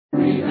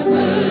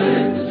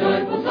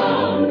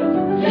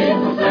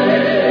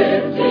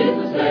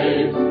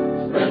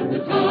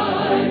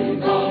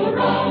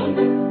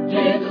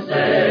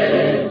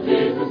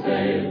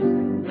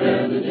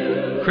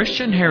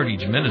Christian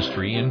Heritage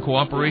Ministry, in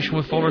cooperation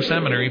with Fuller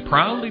Seminary,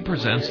 proudly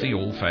presents the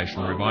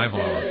Old-Fashioned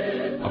Revival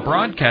Hour, a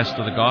broadcast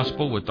of the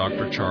Gospel with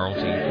Dr. Charles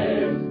E.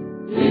 Cole.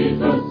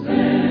 Jesus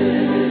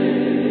saves.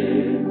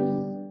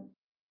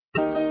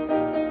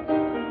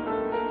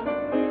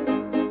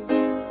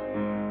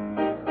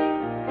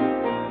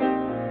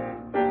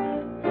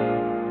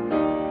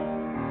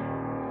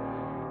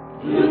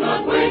 Do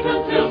not wait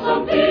until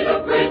some deed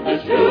of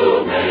greatness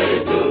you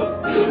may do.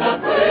 Do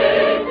not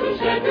wait to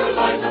shed your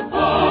light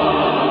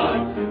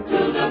upon. To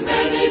the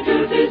many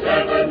duties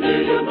ever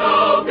near you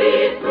now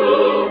be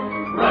true.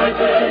 Right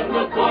in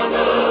the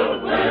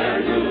corner where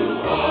you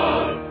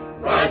are.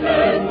 Right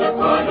in the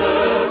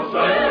corner,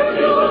 shine Jesus where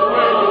you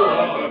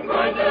are.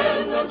 Right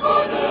in the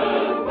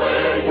corner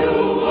where you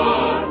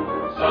are.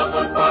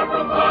 Someone far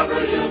from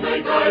harbor you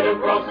may guide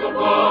across the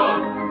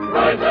pond.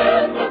 Right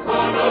in the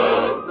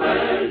corner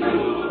where you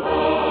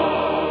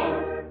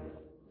are.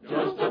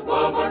 Just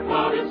above our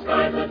clouded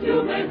skies that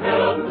you may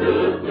help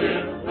to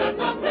clear. Let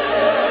the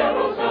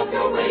narrows of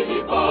your way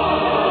be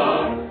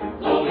barred.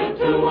 Flow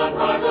into one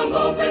heart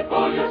alone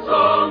before your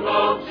song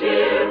of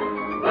cheer.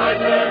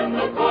 Right in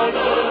the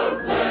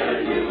corner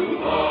where you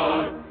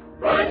are.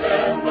 Right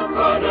in the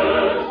corner,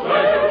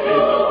 shine Jesus where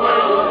you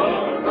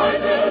are.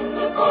 Right in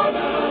the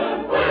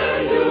corner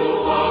where you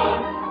are.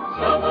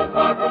 Someone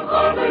far from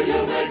harbor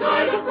you may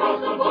guide across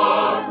the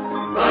bar.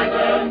 Right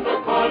in the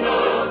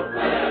corner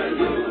where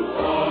you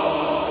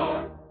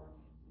are.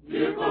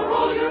 Here for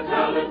all your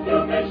talents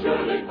you may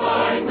surely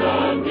find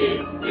a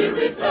need. Here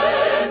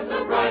reflect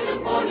the bright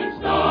and morning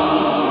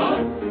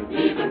star.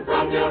 Even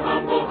from your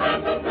humble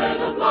hand the bread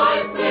of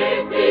life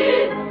may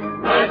be.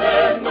 Right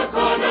in the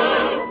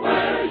corner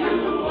where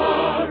you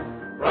are.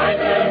 Right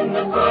in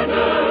the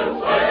corner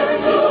where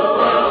you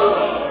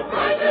are.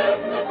 Right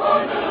in the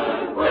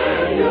corner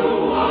where you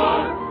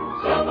are.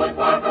 Someone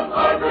far from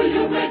harbor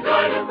you may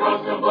guide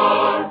across the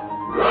bar.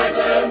 Right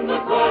in the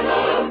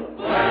corner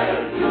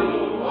where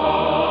you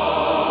are.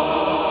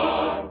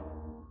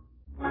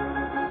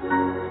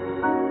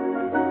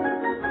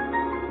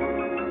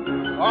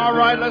 All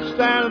right, let's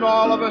stand,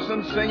 all of us,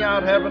 and sing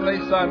out Heavenly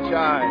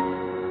Sunshine.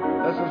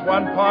 This is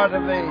one part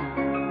of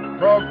the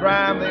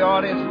program the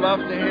audience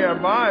loves to hear.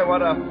 My,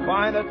 what a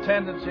fine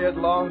attendance here at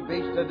Long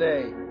Beach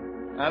today.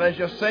 And as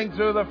you sing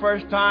through the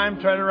first time,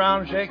 turn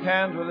around, shake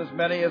hands with as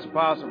many as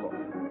possible.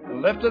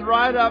 And lift it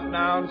right up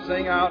now and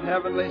sing out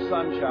Heavenly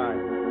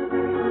Sunshine.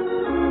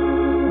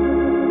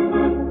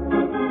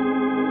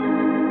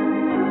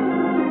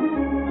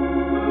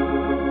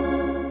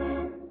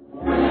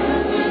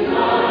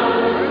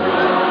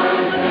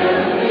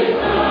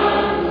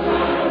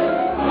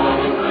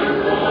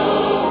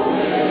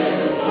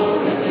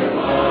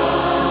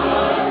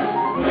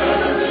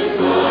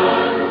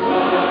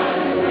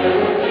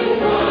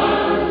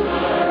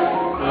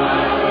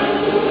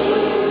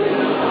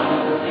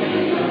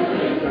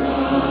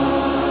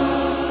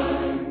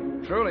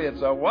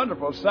 It's a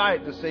wonderful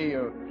sight to see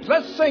you.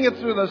 Let's sing it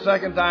through the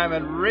second time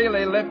and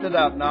really lift it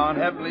up now on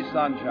Heavenly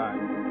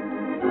Sunshine.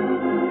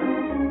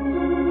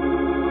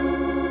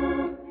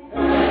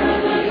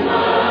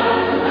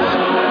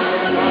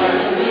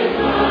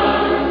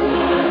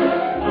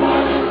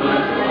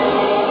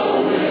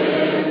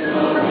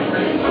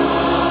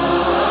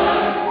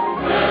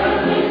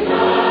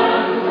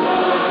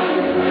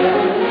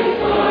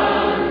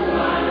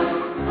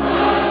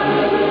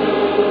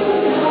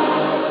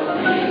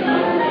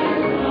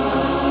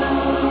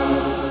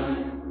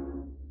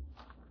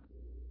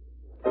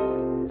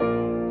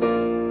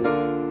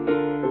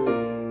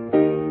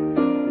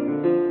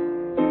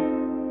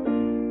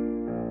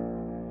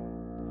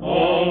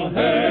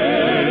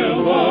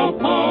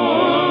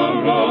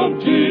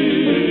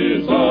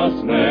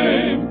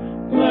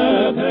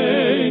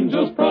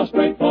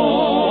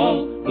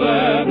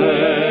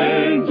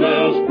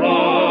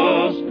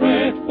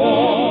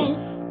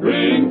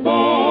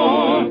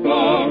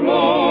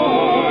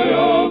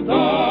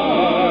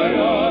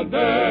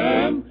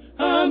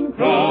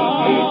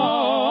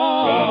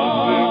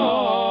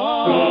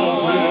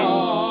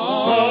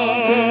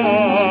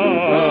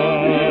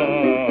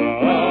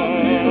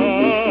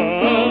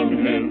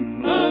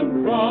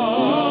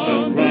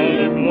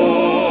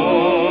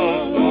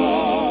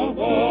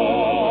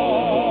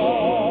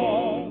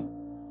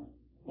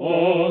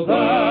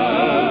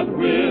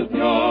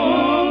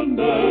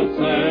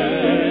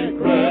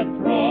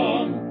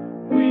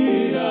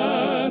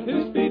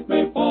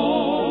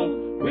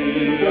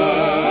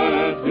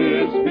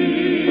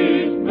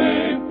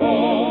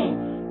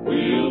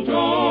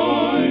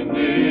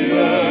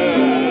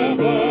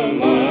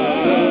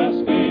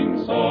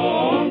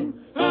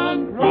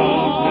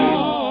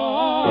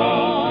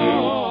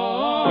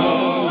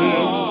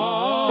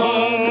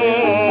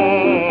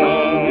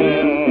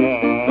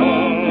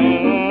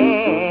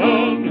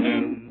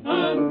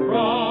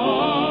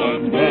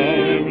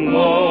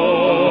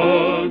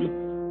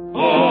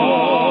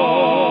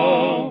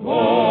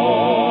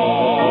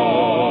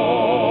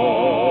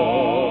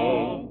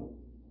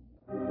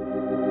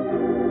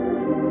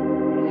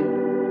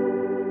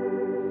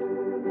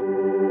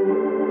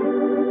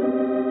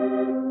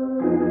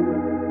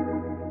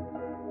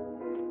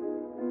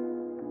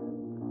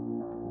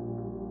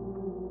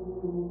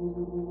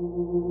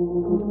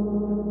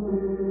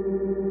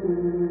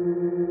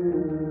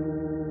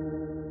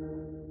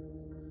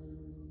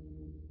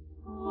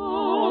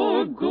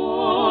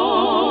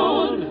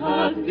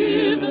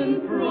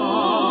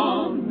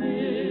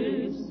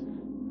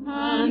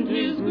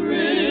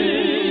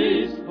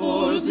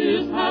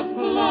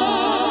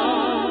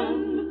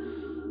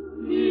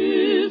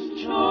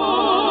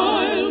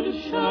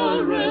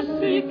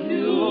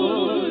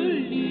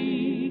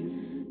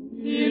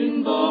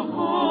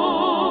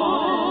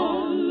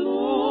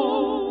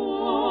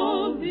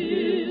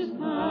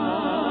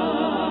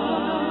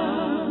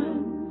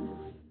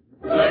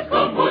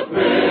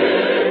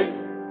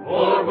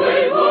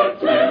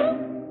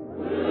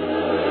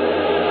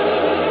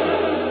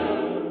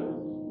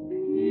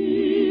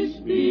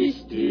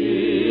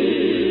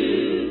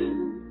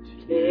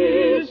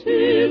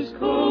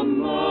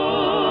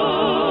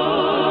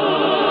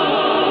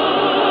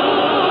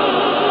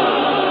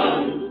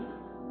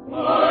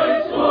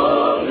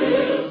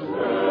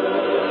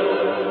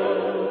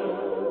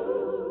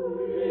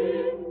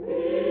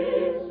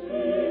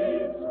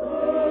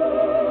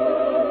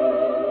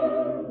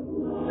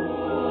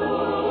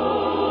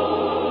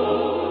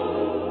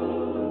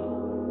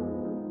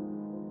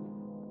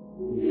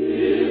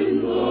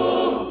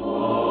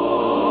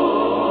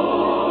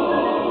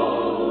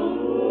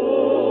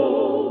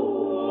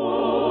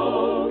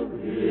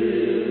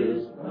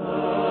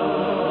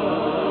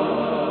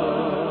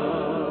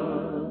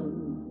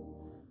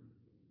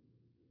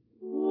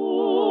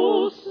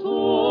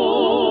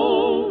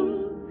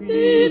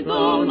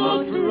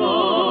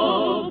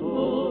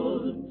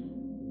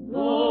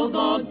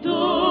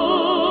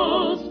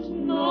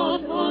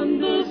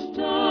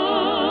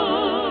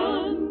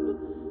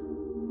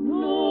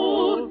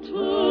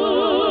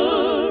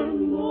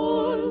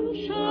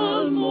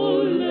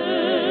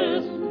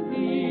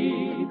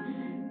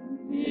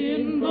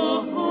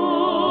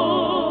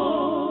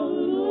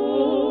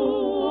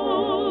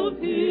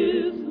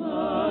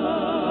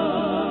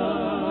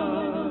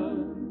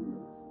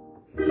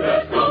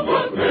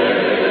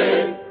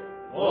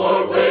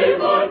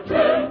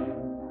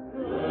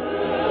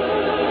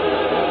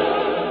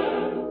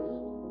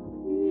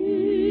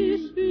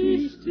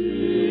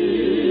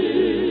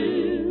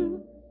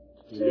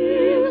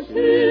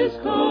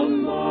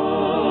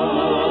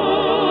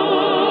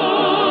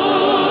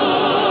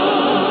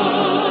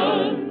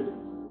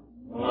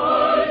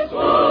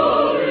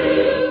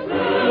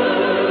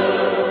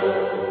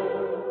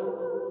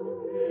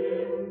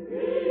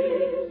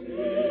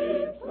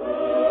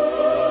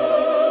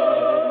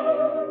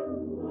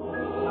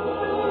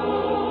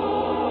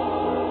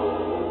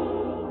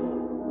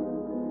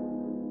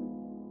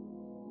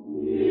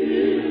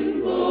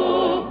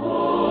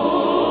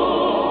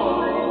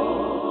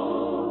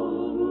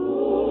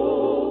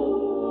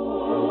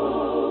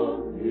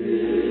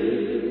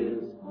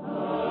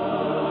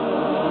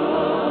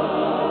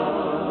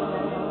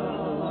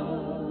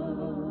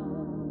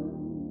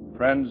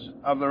 Friends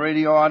of the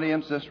radio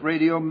audience, this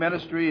radio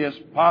ministry is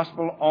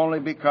possible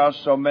only because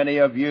so many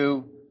of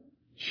you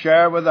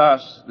share with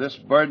us this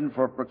burden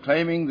for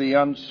proclaiming the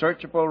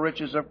unsearchable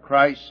riches of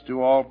Christ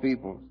to all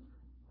people,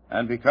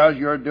 and because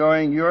you're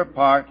doing your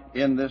part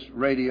in this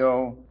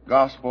radio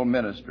gospel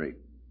ministry.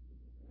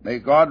 May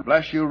God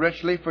bless you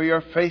richly for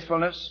your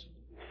faithfulness.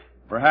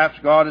 Perhaps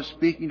God is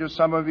speaking to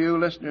some of you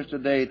listeners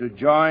today to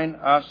join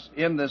us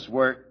in this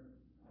work,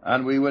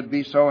 and we would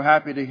be so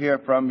happy to hear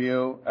from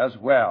you as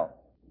well.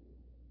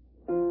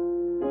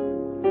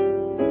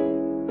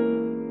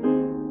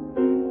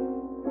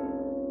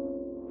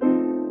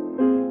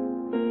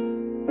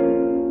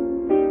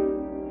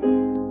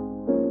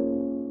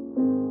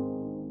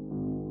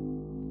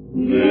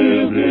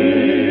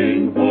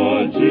 Living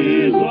for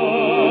Jesus,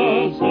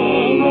 a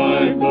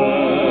life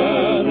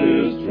that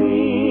is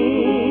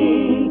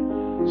true,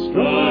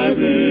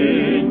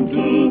 striving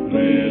to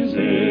please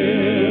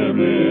Him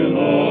in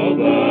all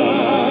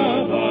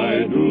that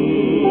I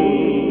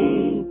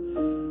do,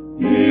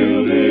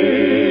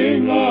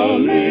 yielding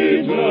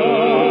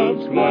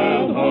allegiance,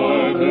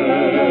 glad-hearted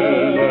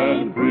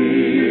and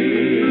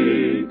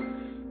free.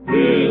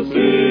 This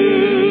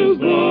is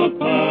the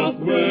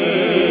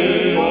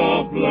pathway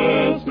of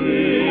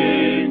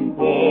blessing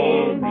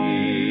for me.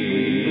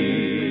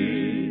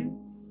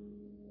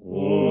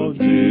 Oh,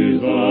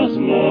 Jesus,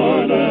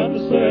 Lord and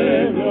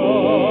Savior,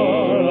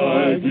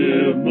 I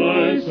give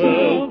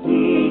myself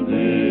to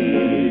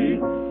Thee,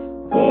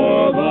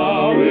 for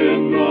Thou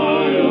in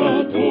Thy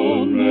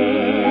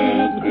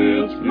atonement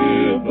didst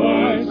give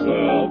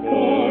Thyself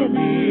for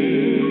me.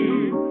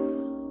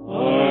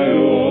 I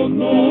own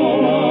no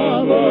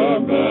other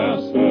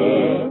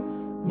master,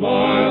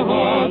 my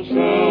heart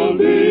shall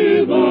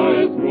be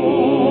Thy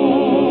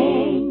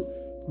throne.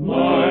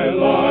 My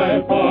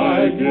life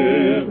I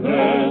give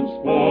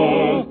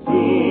henceforth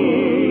to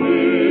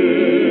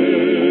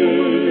live.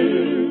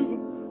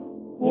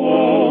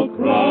 O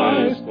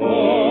Christ,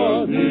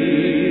 for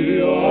Thee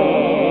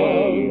alone.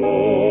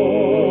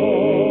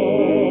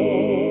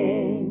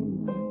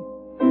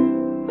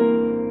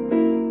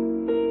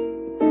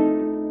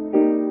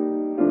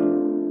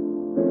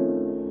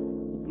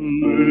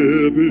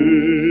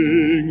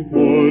 Living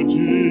for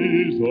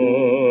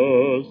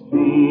Jesus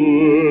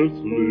through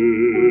earth's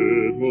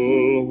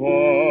little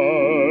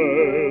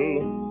while,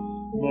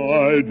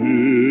 my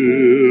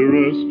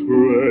dearest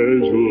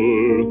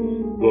treasure,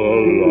 the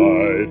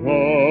light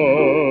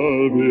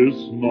of His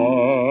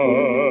smile,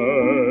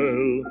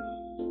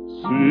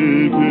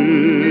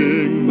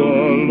 seeking the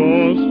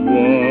lost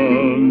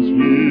ones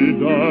He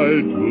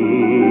died to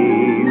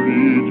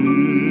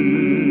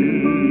redeem,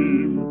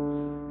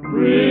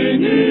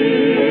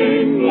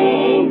 bringing the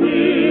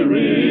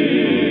weary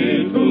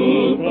to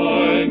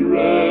find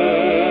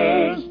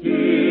rest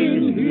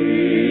in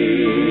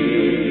Him.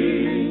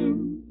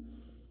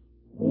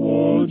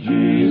 Oh,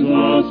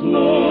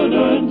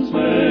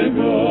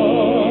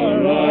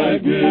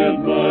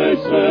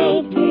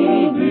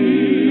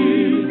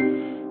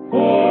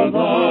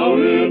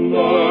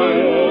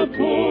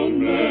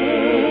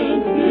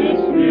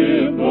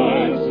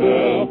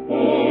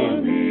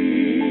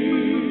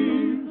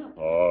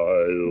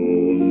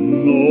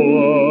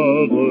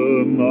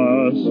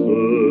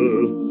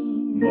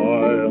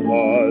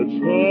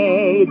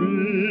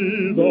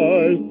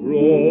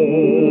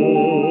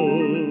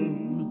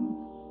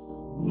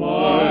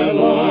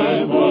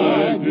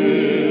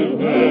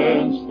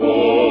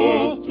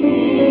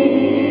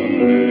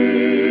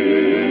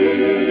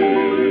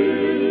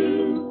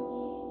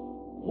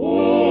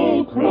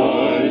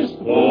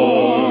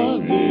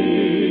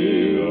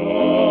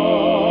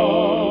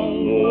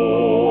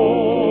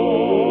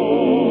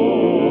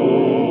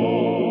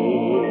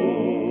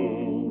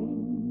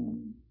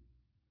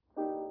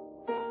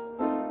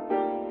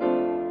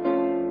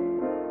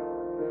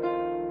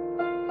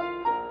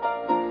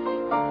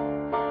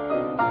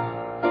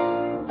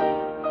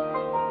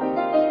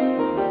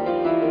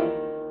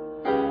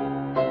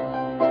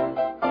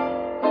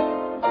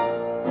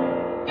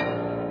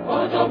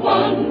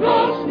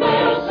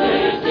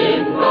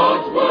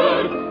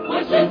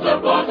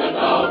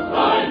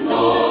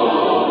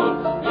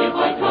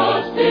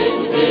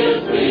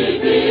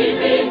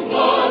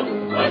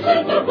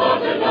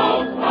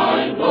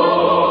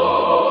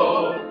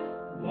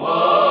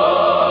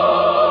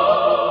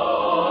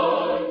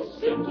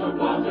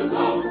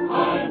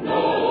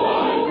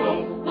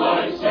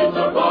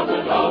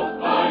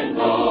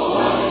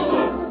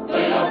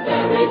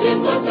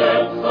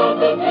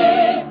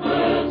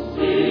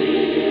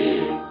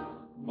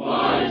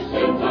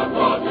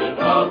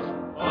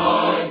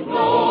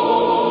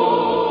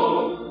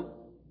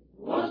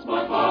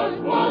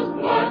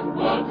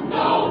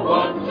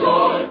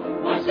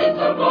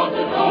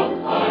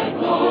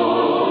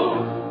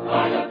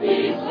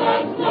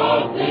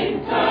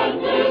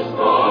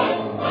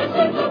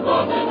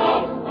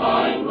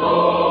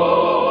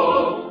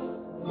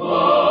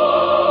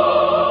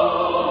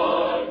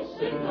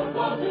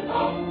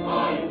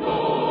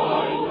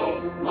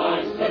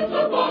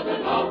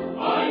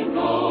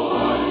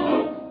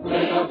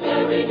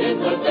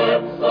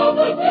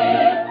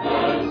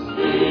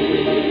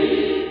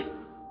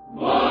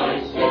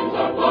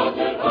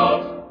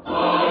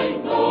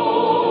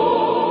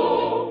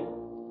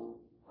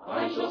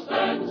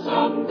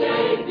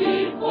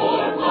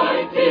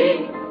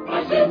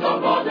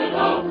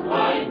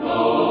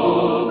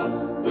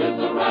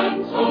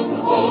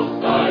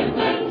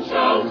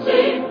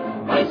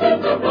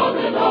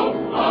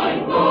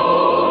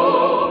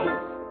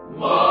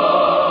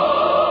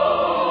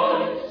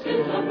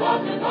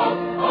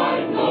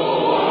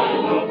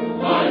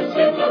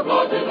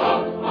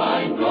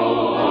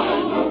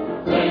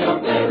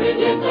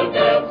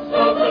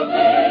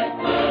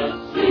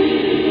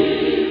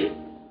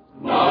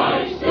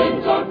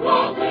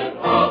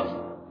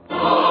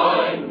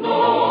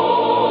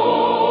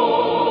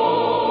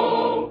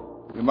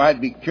 might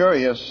be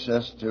curious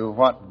as to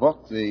what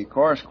book the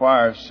chorus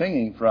choir is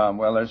singing from.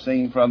 Well, they're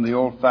singing from the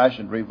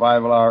old-fashioned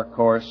Revival Hour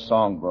Chorus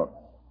Songbook.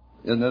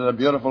 Isn't it a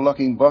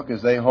beautiful-looking book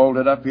as they hold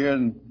it up here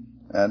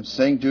and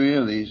sing to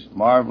you these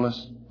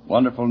marvelous,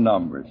 wonderful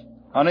numbers?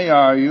 Honey,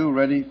 are you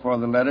ready for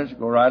the letters?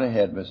 Go right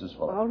ahead, Mrs.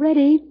 Fuller. All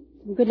ready.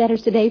 Good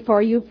letters today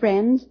for you,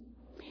 friends.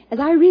 As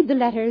I read the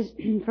letters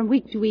from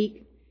week to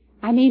week,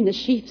 I mean the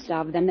sheafs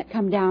of them that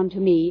come down to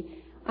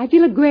me, I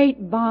feel a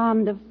great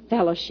bond of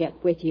fellowship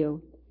with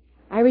you.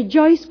 I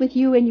rejoice with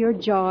you in your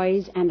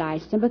joys, and I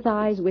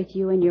sympathize with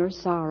you in your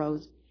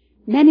sorrows.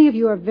 Many of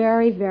you are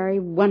very, very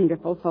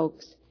wonderful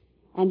folks,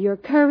 and your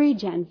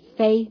courage and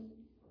faith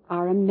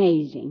are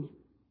amazing.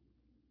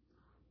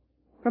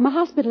 From a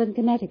hospital in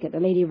Connecticut, a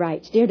lady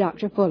writes, Dear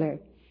Dr. Fuller,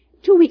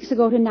 2 weeks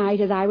ago tonight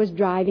as I was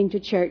driving to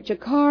church, a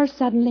car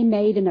suddenly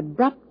made an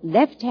abrupt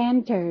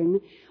left-hand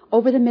turn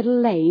over the middle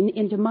lane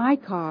into my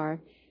car,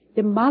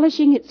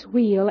 demolishing its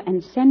wheel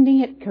and sending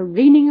it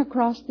careening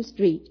across the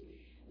street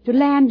to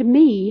land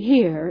me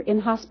here in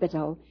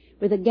hospital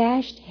with a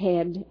gashed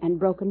head and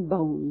broken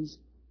bones.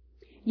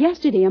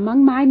 Yesterday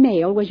among my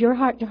mail was your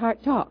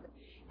heart-to-heart talk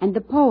and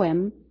the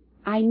poem,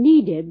 I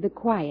Needed the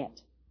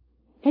Quiet.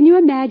 Can you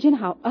imagine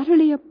how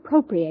utterly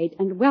appropriate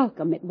and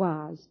welcome it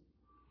was?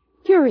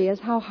 Curious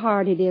how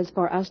hard it is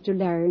for us to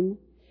learn.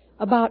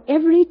 About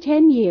every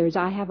 10 years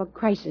I have a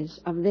crisis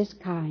of this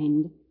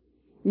kind.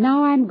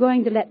 Now I'm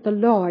going to let the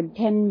Lord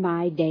tend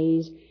my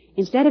days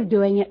instead of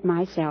doing it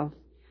myself.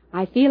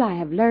 I feel I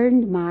have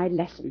learned my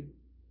lesson.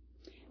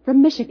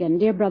 From Michigan,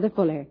 dear Brother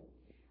Fuller,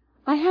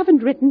 I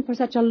haven't written for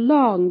such a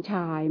long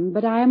time,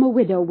 but I am a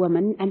widow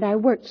woman and I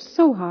worked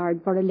so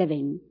hard for a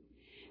living.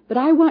 But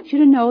I want you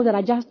to know that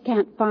I just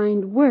can't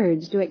find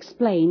words to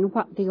explain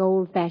what the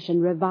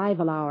old-fashioned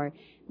revival hour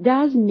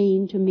does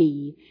mean to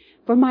me,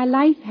 for my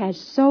life has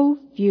so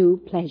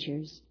few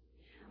pleasures.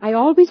 I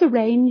always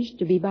arrange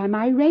to be by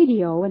my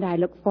radio, and I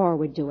look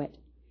forward to it.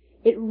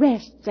 It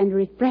rests and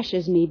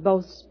refreshes me in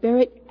both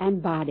spirit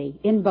and body.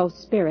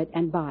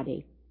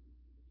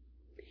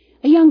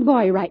 A young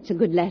boy writes a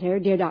good letter,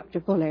 Dear Dr.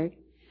 Fuller.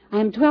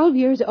 I am 12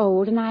 years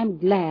old, and I am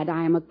glad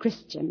I am a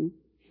Christian.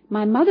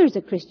 My mother's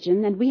a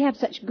Christian, and we have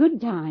such good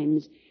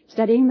times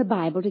studying the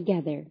Bible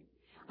together.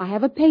 I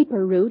have a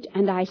paper route,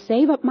 and I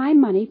save up my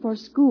money for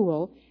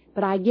school,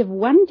 but I give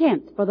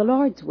 1/10 for the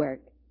Lord's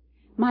work.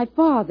 My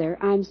father,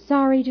 I'm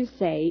sorry to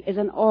say, is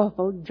an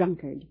awful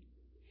drunkard.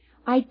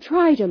 I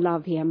try to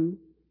love him,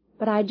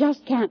 but I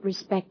just can't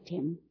respect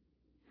him.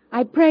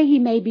 I pray he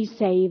may be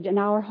saved and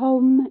our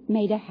home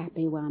made a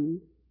happy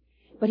one.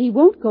 But he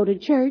won't go to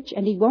church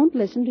and he won't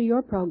listen to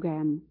your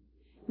program.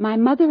 My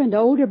mother and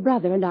older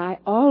brother and I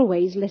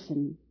always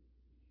listen.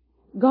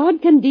 God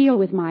can deal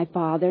with my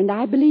father, and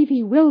I believe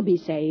he will be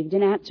saved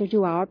in answer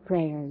to our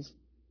prayers.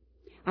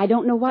 I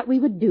don't know what we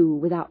would do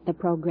without the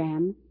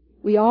program.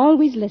 We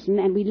always listen,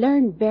 and we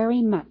learn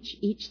very much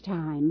each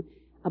time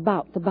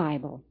about the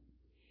Bible.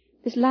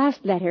 This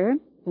last letter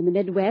from the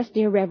Midwest,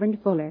 dear Reverend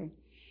Fuller.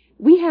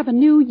 We have a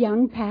new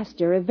young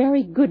pastor, a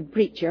very good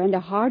preacher and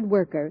a hard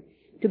worker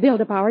to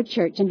build up our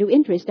church and to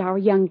interest our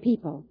young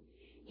people.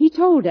 He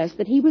told us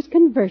that he was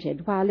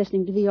converted while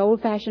listening to the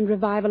old-fashioned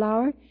revival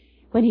hour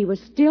when he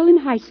was still in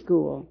high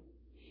school.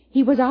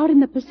 He was out in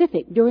the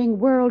Pacific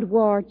during World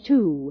War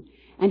II,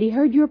 and he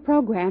heard your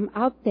program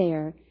out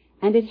there,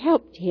 and it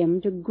helped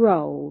him to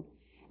grow.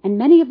 And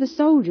many of the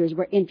soldiers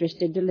were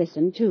interested to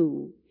listen,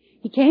 too.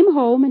 He came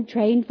home and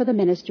trained for the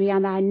ministry,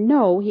 and I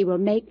know he will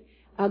make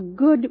a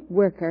good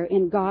worker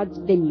in God's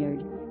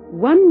vineyard.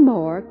 One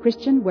more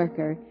Christian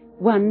worker,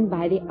 won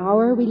by the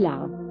hour we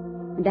love.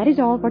 And that is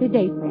all for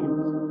today, friends.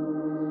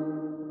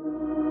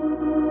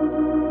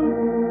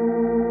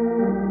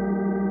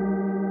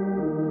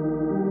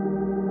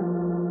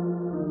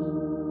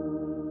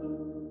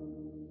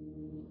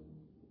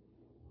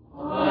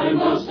 I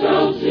must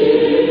tell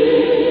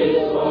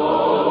Jesus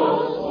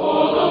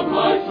all of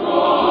my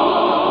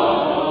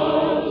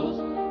trials.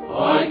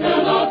 I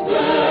cannot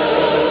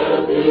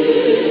bear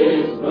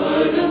these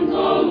burdens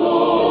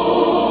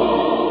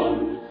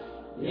alone.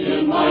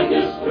 In my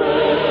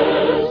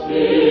distress,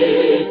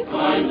 He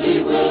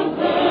kindly will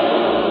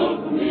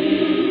help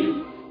me.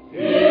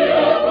 He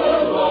ever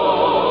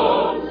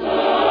loves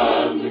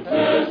and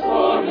cares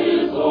for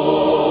His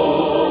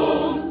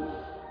own.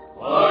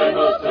 I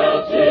must tell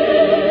Jesus,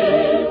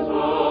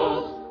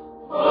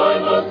 I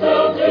must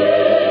tell Jesus,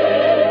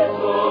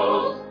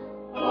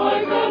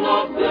 I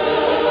cannot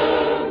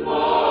bear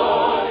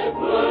my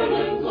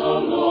burdens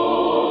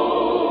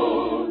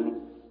alone.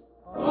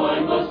 I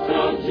must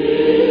tell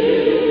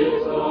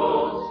Jesus,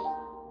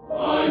 I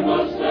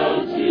must tell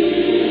Jesus,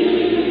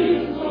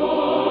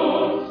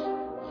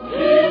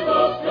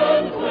 Jesus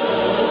can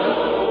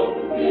help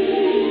me,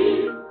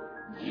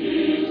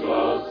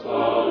 Jesus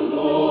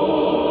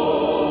alone.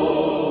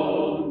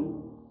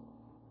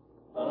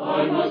 I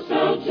must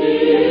tell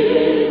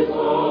Jesus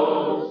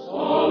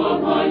all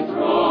of my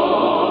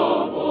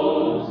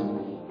troubles.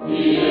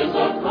 He is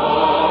a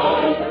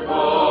kind,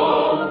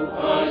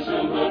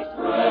 compassionate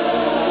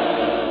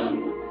friend.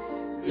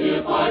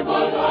 If I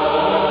but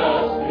ask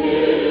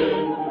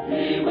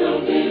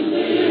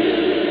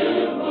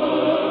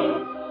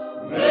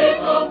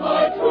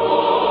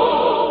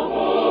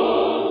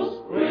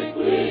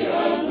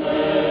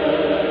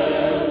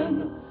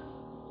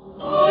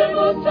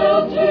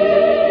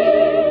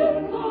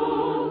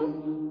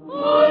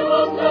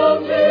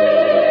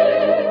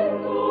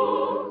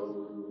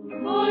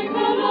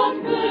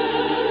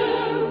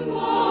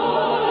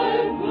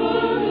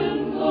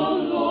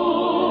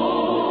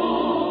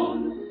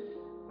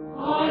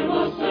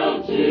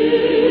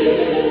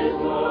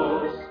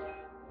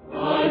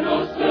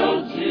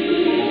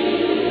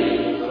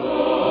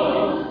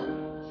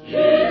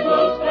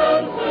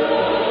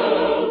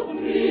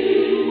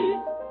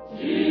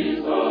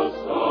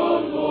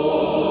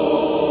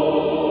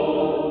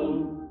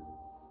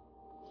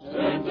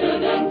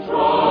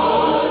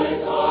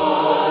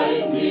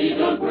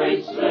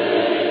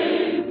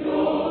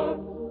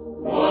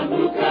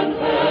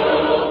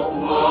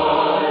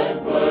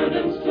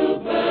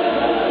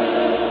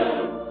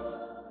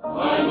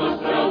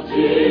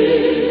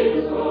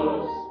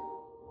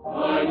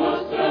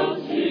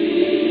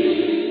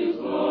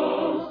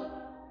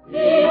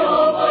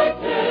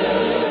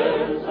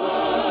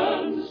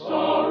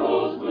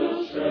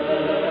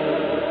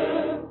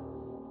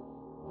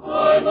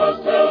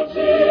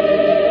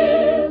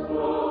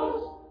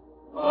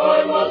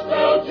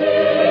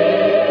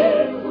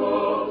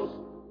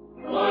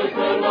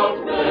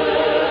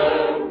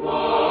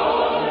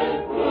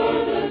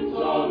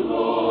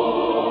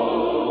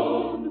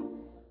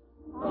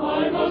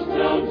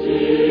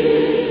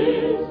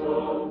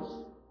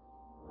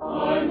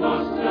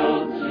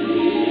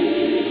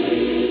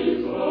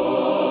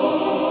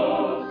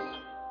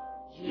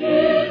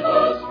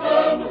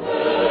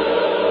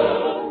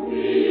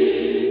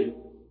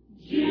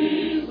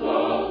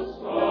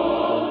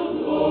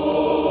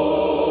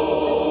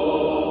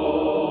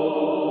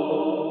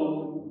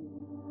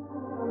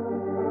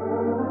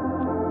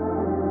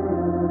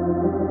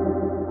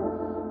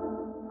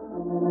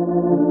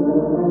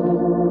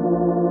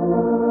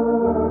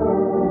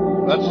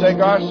Let's take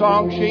our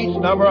song sheets,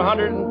 number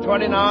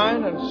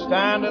 129, and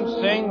stand and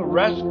sing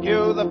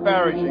Rescue the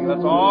Perishing.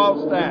 Let's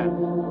all stand.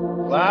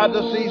 Glad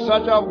to see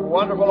such a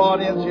wonderful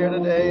audience here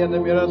today in the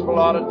Municipal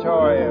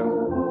Auditorium.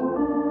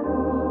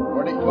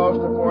 Pretty close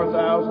to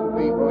 4,000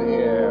 people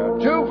here.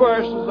 Two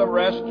verses of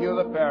Rescue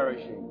the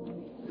Perishing.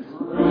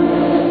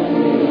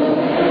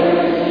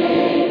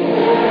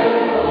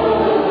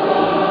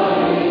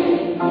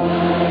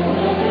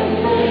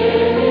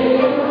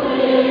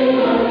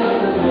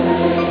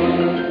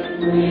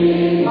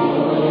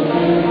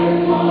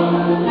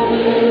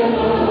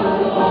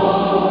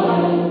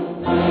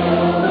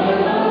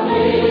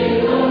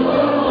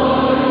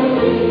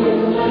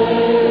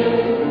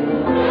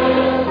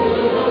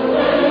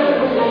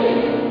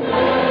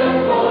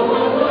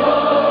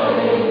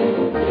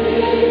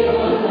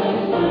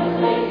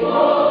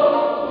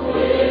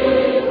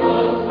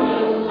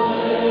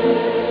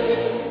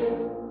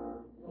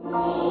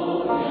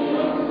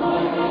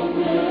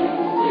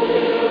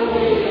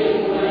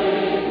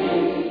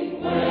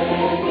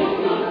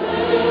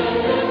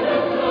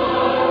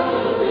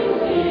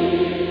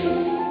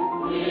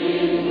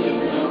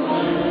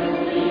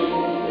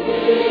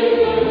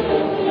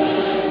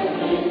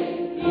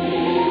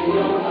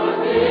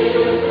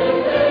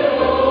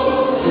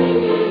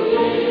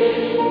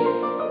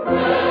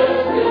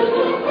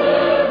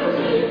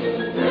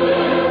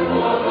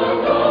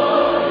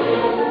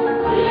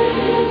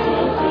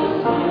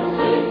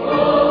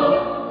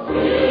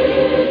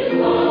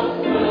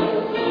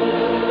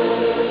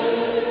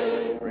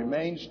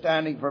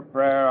 Standing for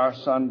prayer, our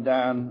son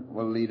Dan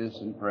will lead us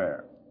in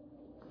prayer.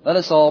 Let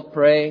us all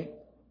pray.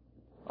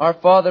 Our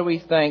Father, we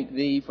thank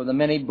Thee for the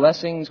many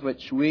blessings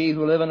which we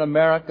who live in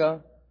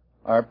America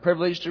are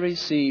privileged to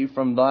receive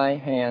from Thy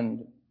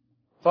hand.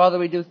 Father,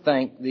 we do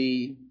thank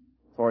Thee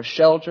for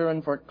shelter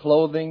and for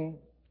clothing,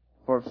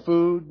 for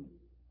food,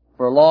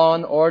 for law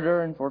and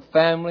order, and for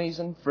families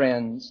and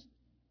friends.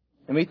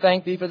 And we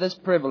thank Thee for this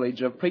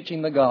privilege of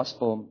preaching the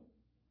gospel,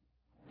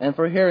 and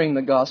for hearing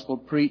the gospel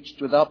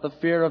preached without the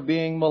fear of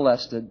being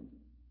molested.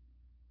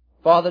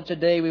 Father,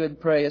 today we would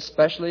pray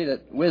especially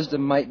that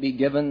wisdom might be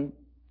given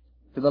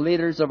to the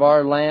leaders of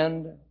our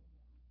land.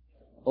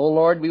 O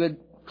Lord, we would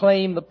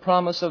claim the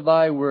promise of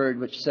Thy word,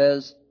 which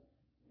says,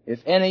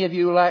 "If any of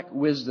you lack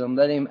wisdom,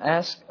 let him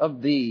ask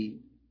of Thee,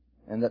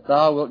 and that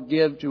Thou wilt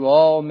give to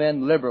all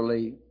men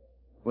liberally,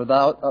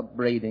 without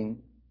upbraiding."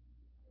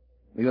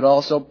 We would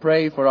also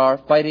pray for our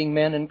fighting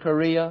men in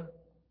Korea,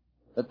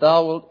 that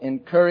Thou wilt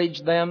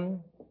encourage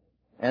them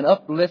and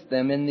uplift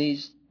them in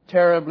these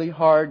terribly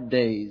hard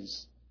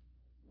days.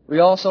 We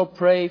also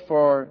pray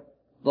for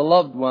the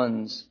loved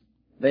ones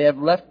they have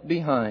left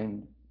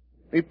behind.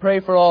 We pray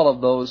for all of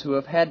those who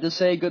have had to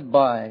say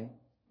goodbye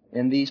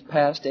in these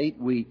past 8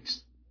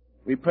 weeks.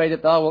 We pray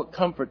that Thou wilt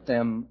comfort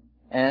them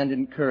and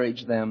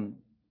encourage them.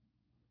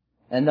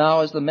 And now,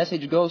 as the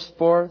message goes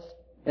forth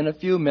in a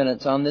few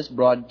minutes on this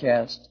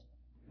broadcast,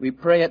 we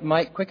pray it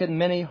might quicken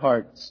many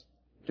hearts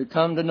to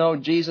come to know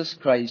Jesus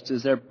Christ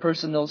as their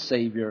personal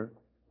Savior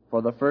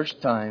for the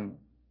first time.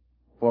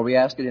 For we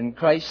ask it in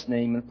Christ's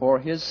name and for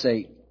His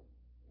sake.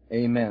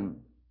 Amen.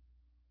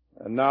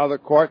 And now the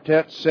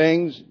quartet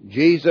sings,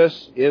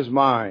 "Jesus is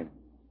Mine."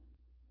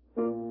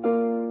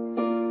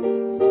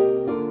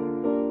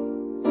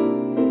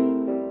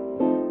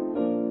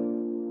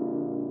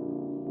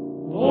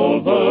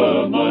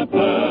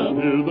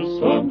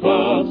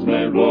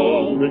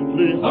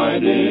 secretly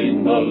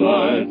hiding the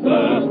light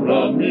that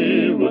from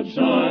me would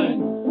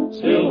shine.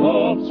 Still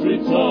hope's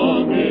sweet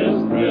song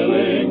is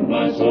thrilling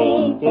my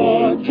soul,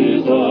 for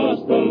Jesus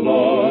the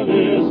Lord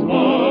is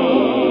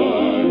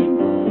mine.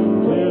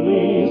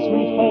 Clearly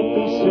sweet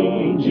hope is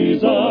singing,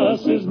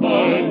 Jesus is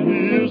mine,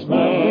 He is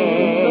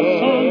mine. The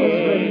sun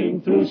is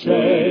ringing through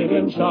shade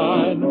and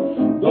shine.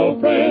 Though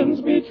friends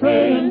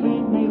betray and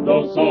leave me,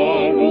 though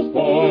sorrows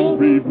fall,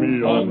 grieve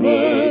me,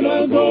 onward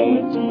I'll go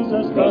with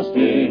Jesus,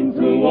 trusting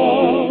through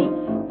all.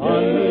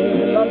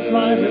 Onward love's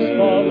light is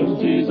fallen,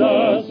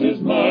 Jesus is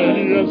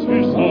mine, yes,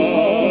 He's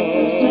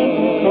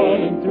mine.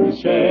 Calling through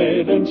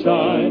shade and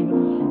shine,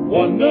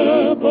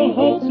 wonderful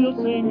hope still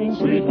singing,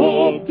 sweet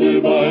hope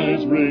divine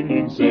is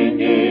ringing,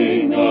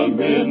 singing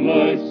amid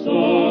life's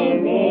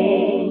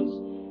sorrows.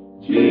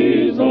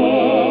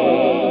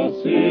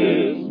 Jesus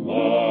is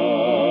mine.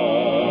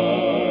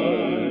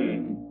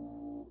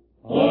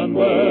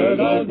 Onward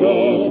I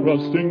go,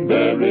 trusting,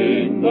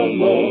 bearing the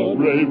load,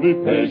 bravely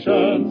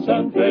patience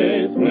and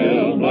faith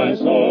will my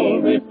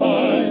soul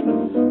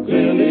refine.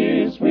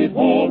 Clearly sweet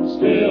hope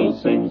still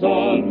sings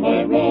on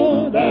my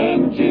road,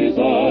 and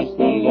Jesus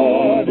the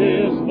Lord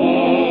is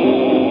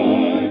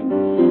mine.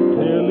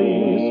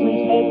 Clearly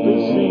sweet hope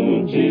is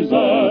singing,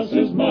 Jesus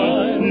is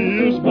mine, He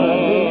is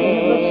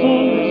mine. The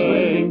sun is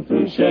ringing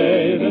through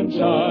shade and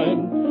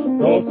shine.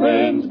 Though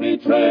friends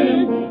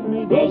betray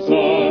me, though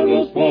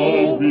sorrows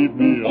fall, lead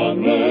me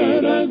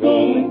onward I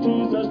go with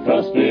Jesus,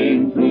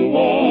 trusting through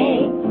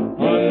all.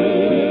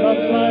 Onward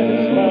love's light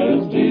is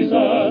fallen,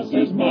 Jesus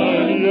is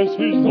mine, yes,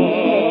 He's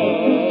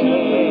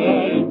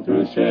mine.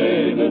 Through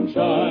shade and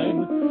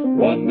shine,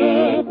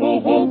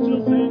 wonderful hope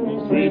still singing,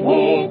 sweet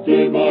hope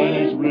divine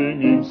is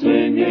ringing,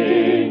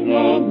 singing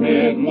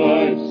amid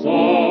life's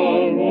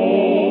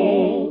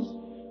sorrows.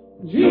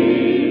 Jesus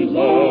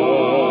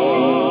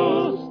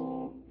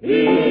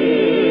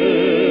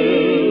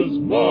is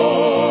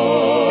mine.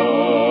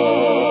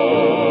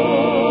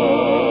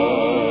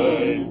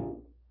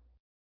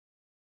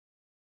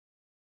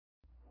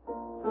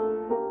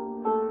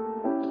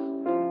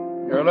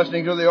 You're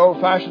listening to the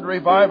Old-Fashioned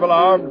Revival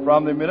Hour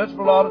from the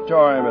Municipal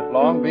Auditorium at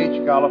Long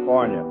Beach,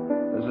 California.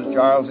 This is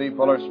Charles E.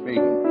 Fuller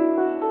speaking.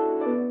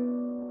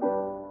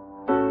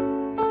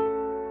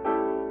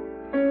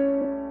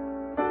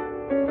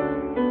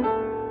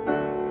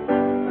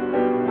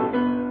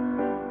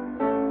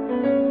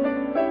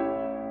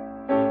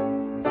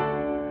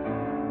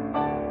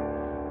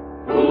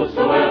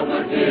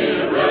 Whosoever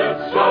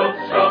heareth, shout,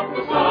 shout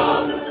the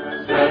sound,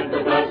 spread the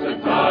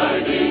blessed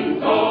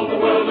tidings all the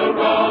world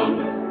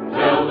around.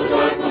 Tell the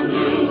joyful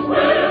news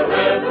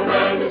wherever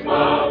man is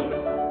found.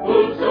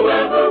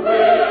 Whosoever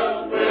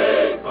will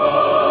may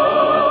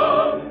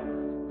come.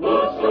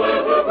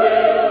 Whosoever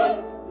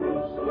will,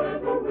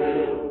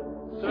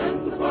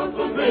 send the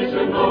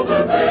proclamation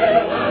over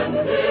vale and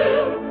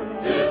hill.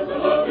 Here's the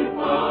loving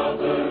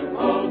Father,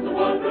 calls the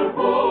wonder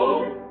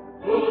home.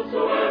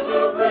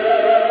 Whosoever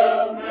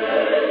will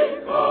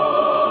may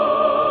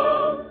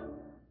come.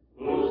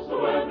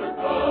 Whosoever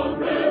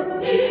cometh,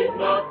 need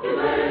not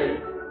delay.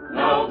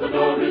 Now the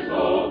door is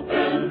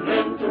open,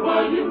 enter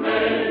while you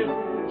may.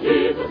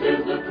 Jesus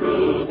is the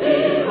truth,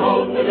 the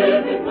only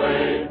living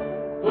way.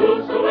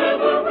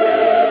 Whosoever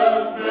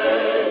will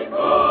may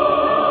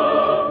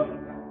come.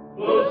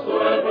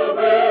 Whosoever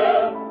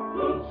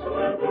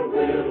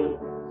will,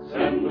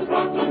 send the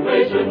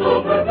proclamation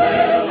over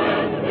vale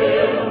and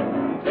hill.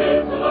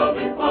 'Tis the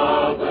loving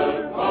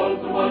Father, calls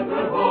the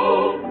wanderer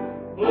home.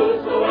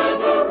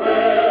 Whosoever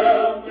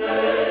will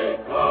may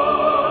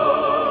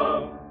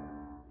come.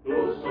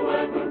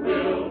 Whosoever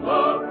will,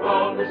 the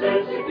promise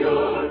is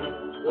secure.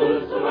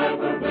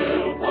 Whosoever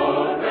will,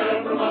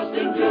 forever must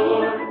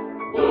endure.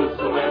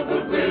 Whosoever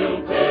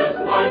will, 'tis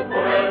life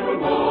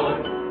forevermore.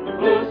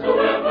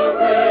 Whosoever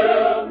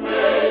will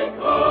may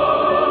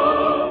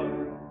come.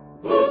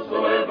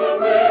 Whosoever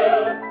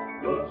will,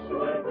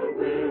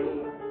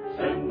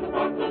 send the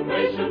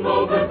proclamation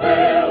over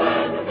vale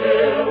and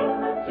hill.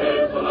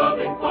 'Tis the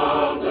loving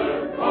Father,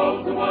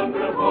 calls the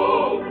wanderer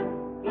home.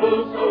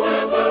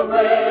 Whosoever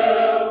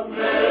will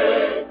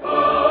may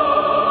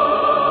come.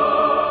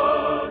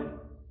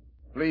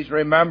 Please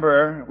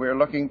remember, we're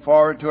looking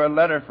forward to a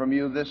letter from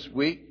you this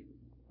week.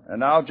 And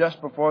now,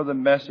 just before the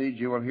message,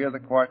 you will hear the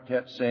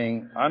quartet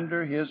sing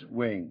Under His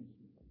Wing.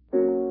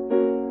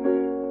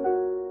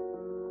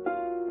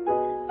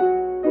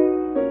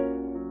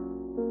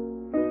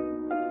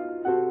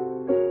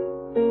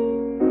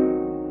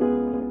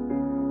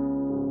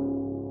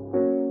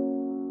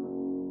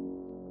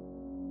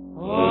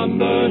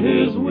 Under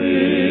His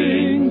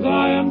wings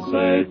I am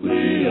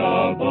safely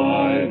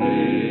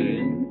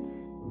abiding,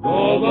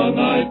 though the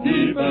night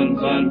deepens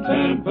and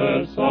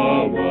tempests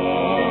are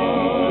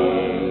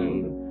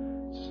wild.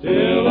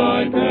 Still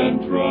I can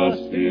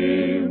trust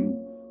Him,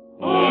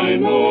 I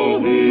know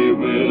He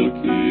will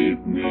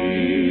keep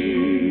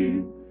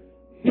me.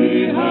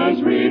 He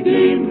has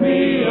redeemed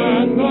me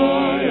and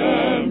I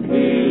am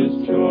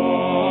His child.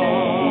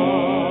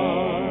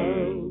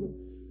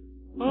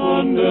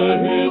 Under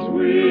His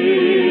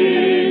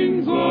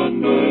wings,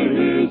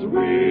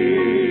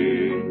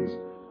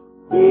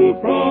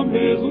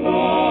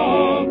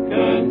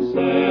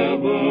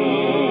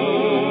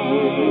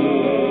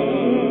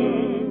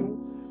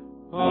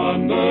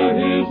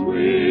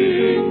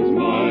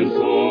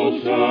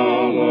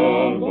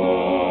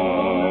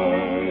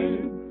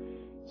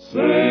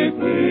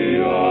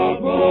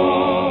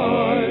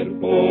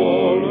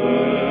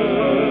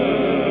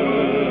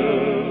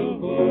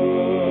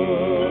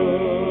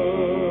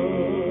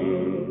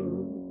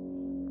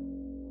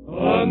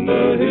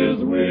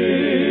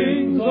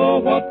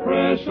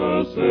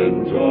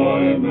 endless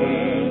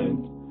enjoyment.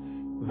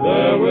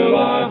 There will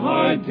I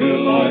hide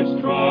till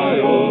life's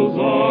trials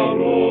are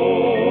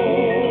o'er.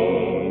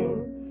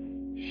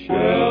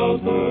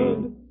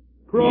 Sheltered,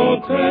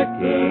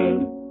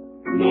 protected,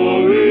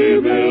 no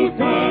evil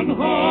can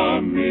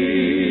harm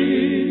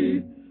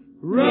me.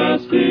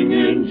 Resting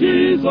in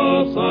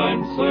Jesus,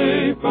 I'm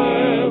safe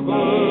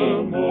evermore.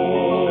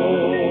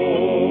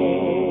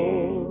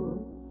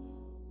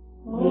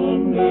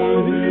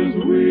 Under His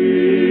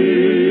wings,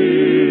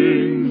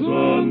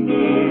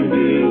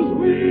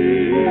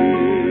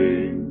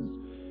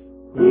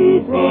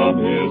 who from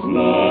His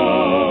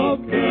love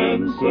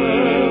can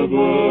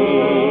sever?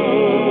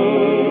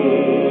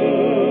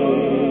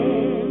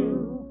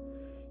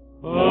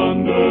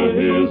 Under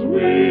His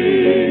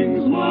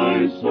wings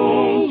my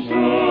soul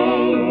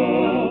shall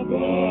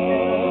abide,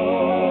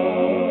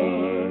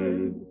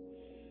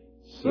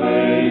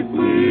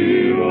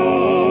 safely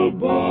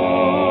abide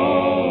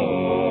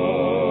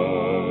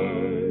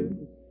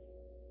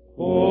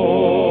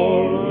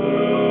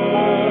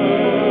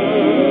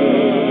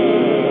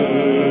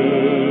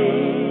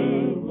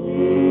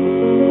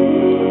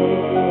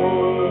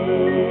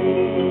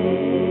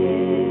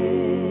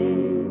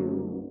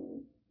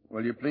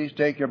Will you please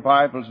take your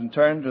Bibles and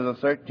turn to the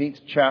 13th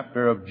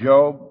chapter of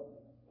Job,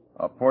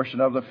 a portion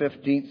of the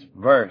 15th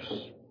verse,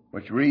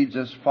 which reads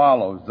as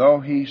follows, Though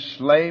He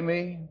slay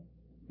me,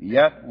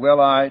 yet will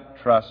I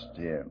trust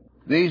Him.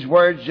 These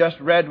words just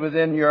read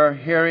within your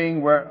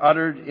hearing were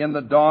uttered in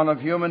the dawn of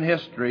human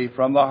history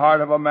from the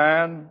heart of a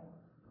man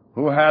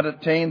who had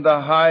attained the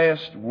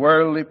highest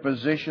worldly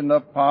position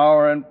of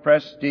power and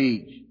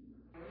prestige.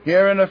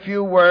 Here in a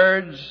few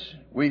words,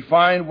 we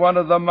find one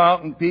of the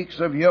mountain peaks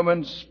of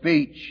human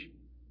speech.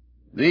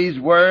 These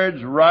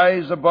words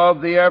rise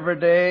above the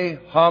everyday,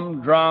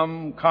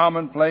 humdrum,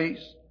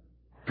 commonplace,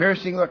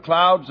 piercing the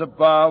clouds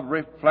above,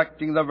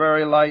 reflecting the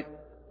very light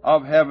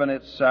of heaven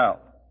itself.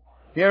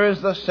 Here is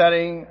the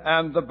setting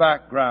and the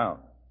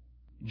background.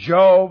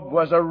 Job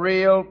was a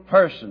real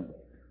person,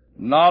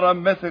 not a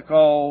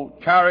mythical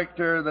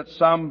character that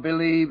some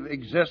believe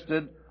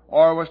existed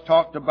or was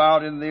talked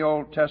about in the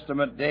Old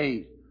Testament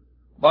days.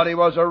 But he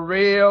was a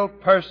real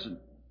person.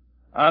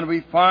 And we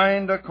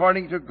find,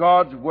 according to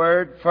God's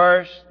Word,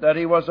 first, that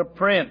he was a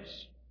prince,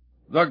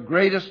 the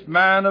greatest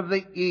man of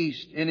the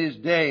East in his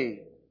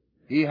day.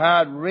 He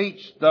had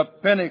reached the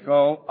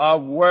pinnacle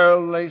of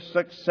worldly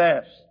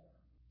success.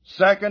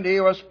 Second,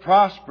 he was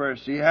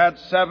prosperous. He had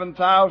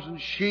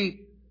 7,000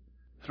 sheep,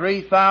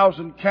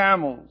 3,000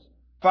 camels,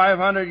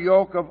 500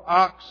 yoke of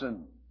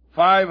oxen,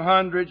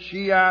 500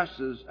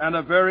 she-asses, and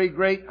a very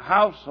great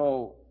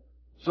household.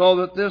 So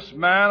that this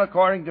man,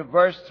 according to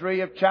verse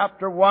 3 of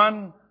chapter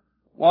 1,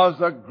 was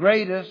the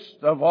greatest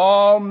of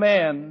all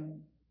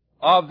men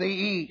of the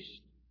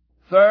East.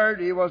 Third,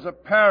 he was a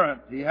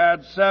parent. He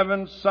had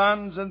 7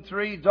 sons and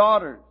 3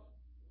 daughters,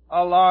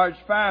 a large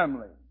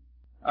family.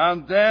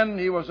 And then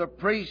he was a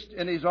priest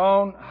in his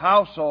own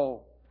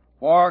household.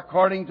 For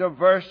according to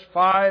verse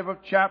 5 of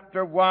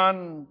chapter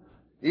 1,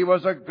 he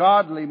was a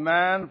godly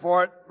man,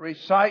 for it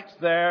recites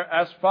there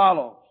as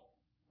follows.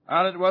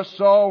 And it was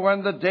so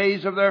when the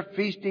days of their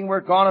feasting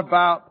were gone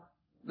about,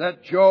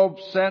 that Job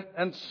sent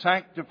and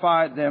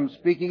sanctified them,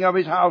 speaking of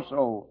his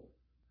household,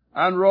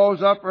 and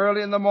rose up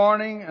early in the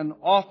morning and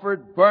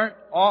offered burnt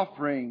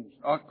offerings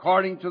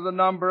according to the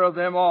number of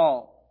them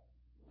all.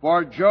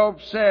 For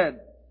Job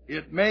said,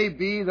 It may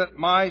be that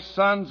my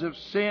sons have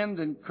sinned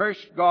and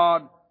cursed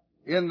God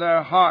in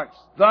their hearts.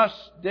 Thus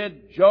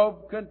did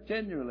Job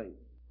continually,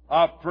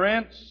 a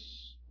prince,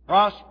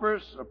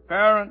 prosperous, a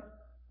parent,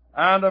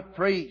 and a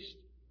priest.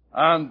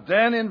 And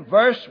then in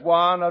verse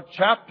 1 of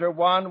chapter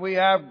 1, we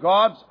have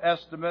God's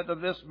estimate of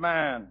this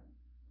man.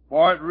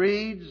 For it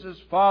reads as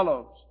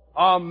follows,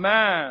 A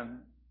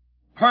man,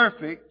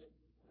 perfect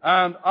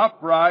and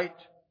upright,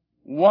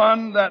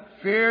 one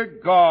that feared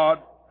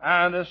God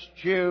and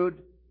eschewed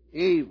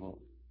evil.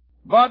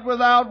 But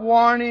without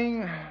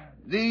warning,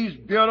 these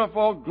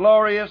beautiful,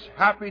 glorious,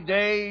 happy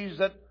days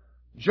that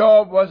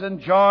Job was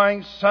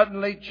enjoying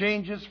suddenly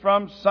changes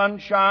from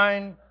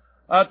sunshine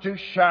to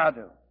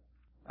shadow.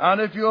 And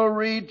if you'll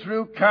read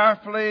through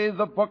carefully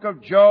the book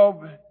of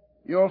Job,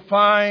 you'll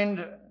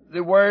find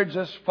the words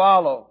as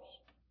follows.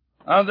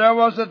 And there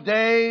was a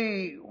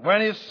day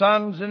when his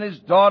sons and his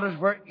daughters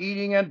were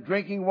eating and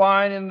drinking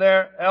wine in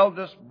their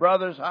eldest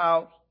brother's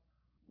house.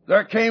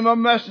 There came a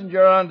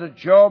messenger unto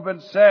Job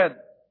and said,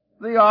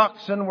 The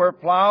oxen were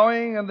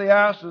plowing and the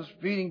asses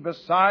feeding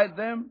beside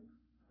them,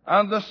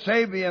 and the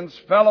Sabeans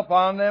fell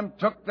upon them,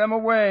 took them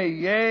away.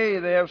 Yea,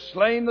 they have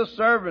slain the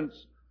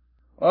servants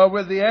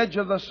with the edge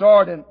of the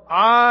sword, and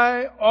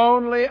I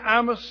only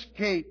am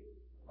escaped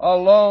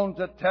alone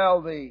to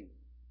tell thee.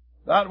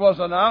 That was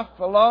enough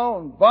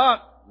alone.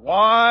 But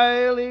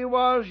while he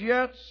was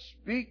yet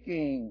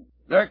speaking,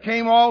 there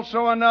came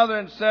also another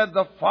and said,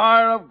 The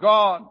fire of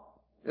God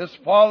is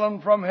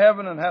fallen from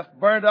heaven and hath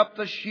burnt up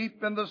the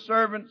sheep and the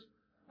servants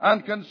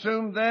and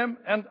consumed them,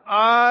 and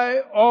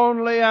I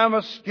only am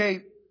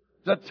escaped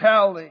to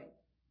tell thee.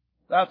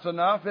 That's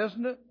enough,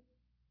 isn't it?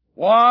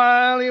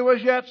 While he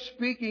was yet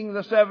speaking,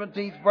 the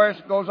 17th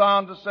verse goes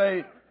on to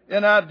say,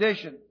 in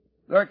addition,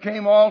 there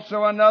came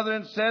also another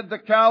and said, the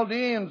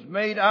Chaldeans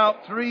made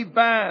out 3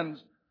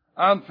 bands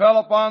and fell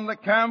upon the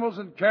camels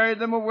and carried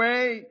them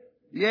away,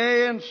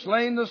 yea, and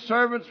slain the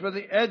servants with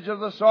the edge of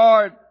the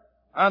sword,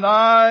 and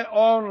I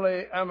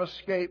only am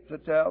escaped to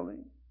tell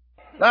thee.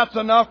 That's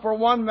enough for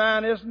one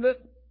man, isn't it?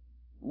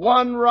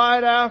 One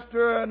right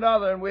after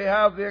another, and we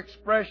have the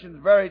expressions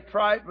very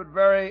trite but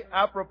very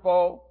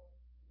apropos.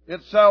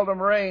 It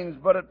seldom rains,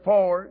 but it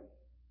pours.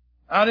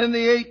 And in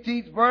the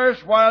 18th verse,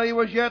 while he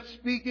was yet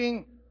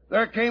speaking,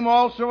 there came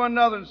also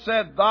another and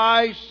said,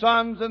 thy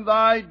sons and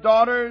thy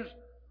daughters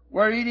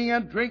were eating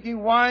and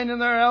drinking wine in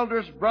their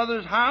eldest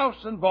brother's house,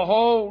 and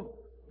behold,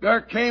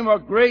 there came a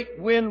great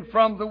wind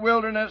from the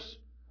wilderness,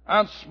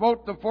 and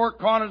smote the 4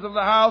 corners of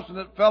the house, and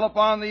it fell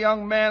upon the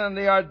young men, and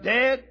they are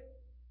dead.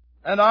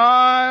 And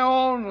I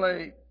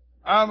only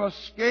am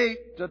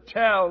escaped to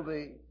tell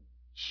thee,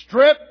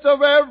 stripped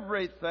of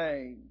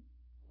everything,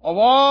 of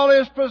all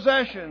his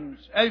possessions,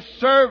 his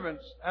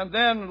servants, and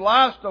then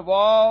last of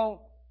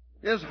all,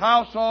 his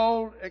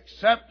household,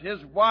 except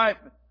his wife.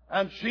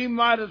 And she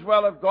might as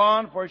well have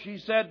gone, for she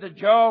said to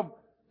Job,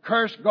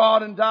 curse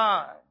God and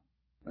die.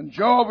 And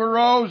Job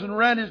arose and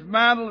rent his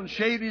mantle and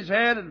shaved his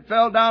head and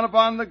fell down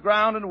upon the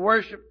ground and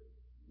worshipped,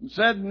 and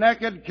said,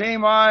 naked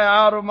came I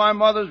out of my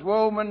mother's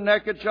womb, and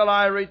naked shall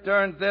I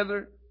return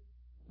thither.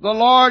 The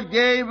Lord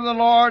gave, and the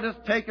Lord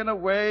hath taken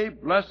away.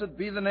 Blessed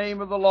be the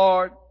name of the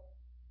Lord.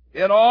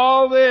 In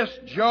all this,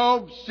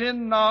 Job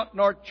sinned not,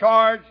 nor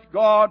charged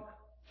God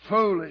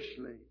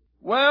foolishly.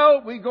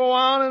 Well, we go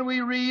on and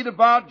we read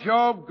about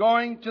Job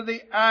going to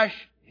the ash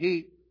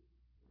heap.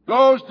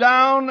 Goes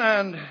down,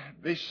 and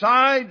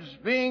besides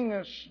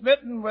being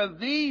smitten with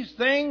these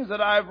things that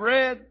I've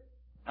read,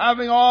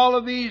 having all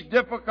of these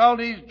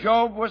difficulties,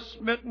 Job was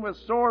smitten with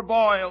sore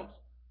boils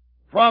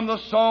from the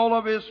sole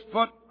of his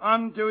foot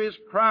unto his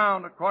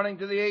crown, according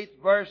to the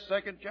 8th verse,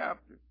 2nd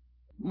chapter.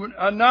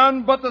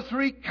 None but the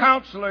 3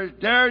 counselors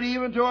dared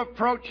even to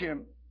approach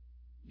him.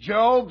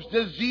 Job's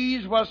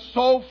disease was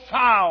so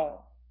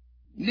foul,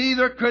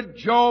 neither could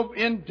Job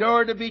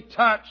endure to be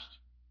touched.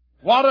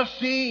 What a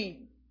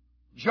scene!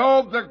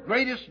 Job, the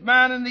greatest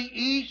man in the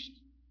East,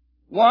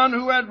 one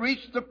who had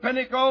reached the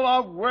pinnacle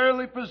of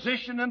worldly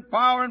position and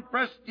power and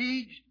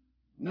prestige,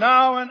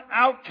 now an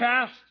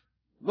outcast,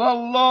 the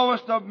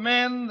lowest of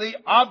men, the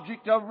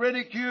object of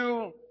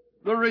ridicule,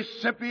 the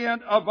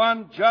recipient of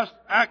unjust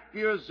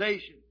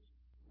accusations.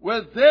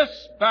 With this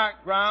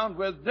background,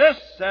 with this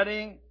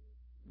setting,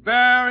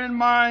 bear in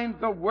mind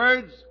the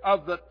words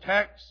of the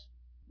text,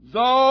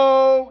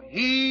 though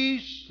he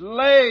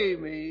slay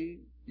me,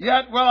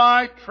 yet will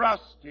I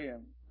trust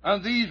him.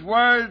 And these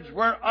words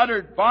were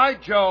uttered by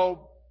Job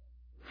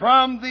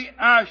from the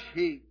ash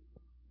heap.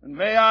 And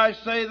may I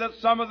say that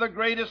some of the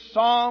greatest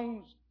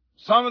songs,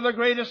 some of the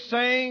greatest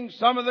sayings,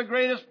 some of the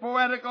greatest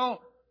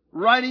poetical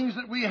writings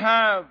that we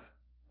have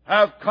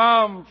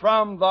come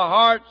from the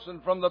hearts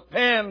and from the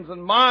pens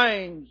and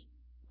minds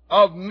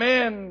of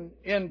men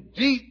in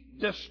deep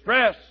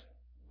distress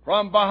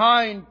from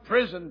behind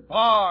prison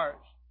bars.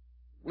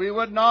 We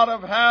would not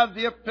have had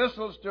the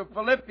epistles to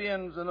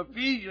Philippians and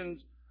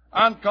Ephesians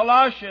and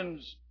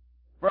Colossians,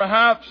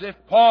 perhaps, if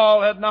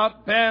Paul had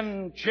not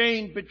been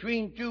chained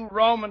between 2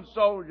 Roman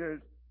soldiers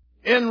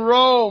in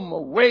Rome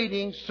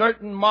awaiting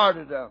certain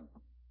martyrdom.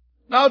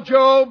 Now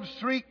Job's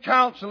 3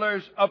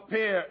 counselors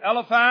appear,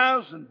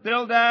 Eliphaz and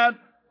Bildad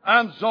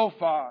and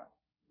Zophar.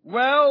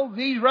 Well,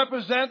 these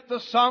represent the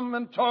sum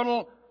and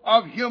total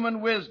of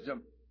human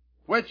wisdom,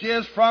 which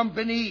is from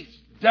beneath,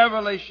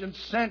 devilish and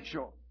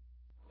sensual.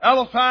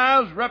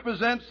 Eliphaz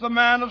represents the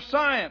man of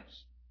science.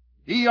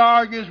 He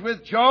argues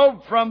with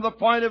Job from the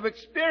point of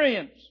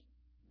experience.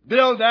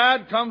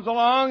 Bildad comes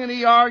along and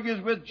he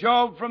argues with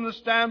Job from the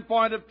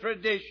standpoint of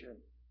tradition.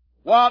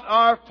 What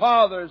our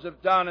fathers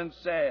have done and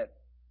said.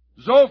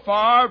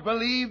 Zophar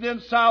believed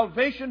in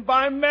salvation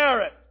by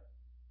merit,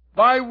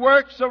 by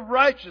works of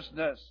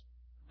righteousness.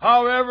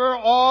 However,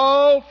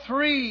 all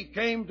 3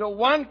 came to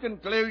one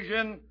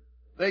conclusion.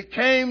 They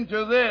came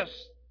to this,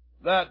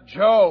 that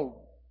Job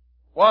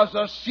was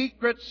a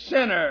secret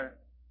sinner,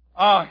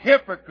 a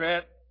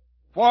hypocrite,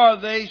 for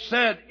they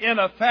said, in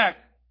effect,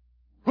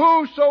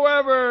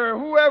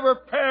 whoever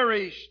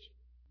perished,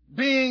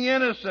 being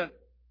innocent,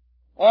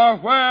 or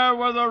where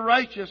were the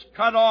righteous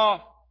cut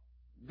off,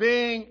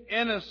 being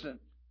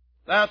innocent.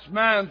 That's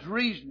man's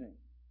reasoning.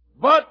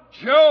 But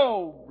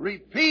Job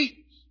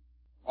repeats,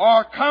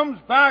 or comes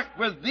back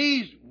with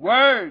these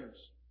words,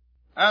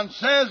 and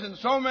says in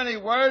so many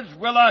words,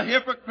 will a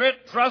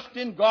hypocrite trust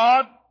in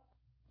God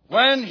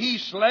when he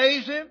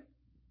slays him?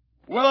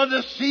 Will a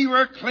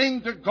deceiver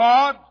cling to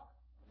God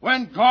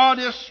when God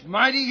is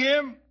smiting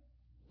him?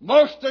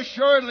 Most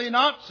assuredly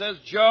not, says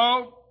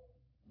Job.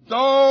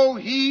 Though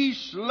he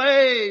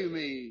slay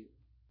me,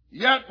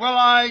 yet will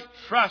I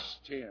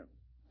trust him.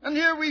 And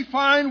here we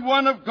find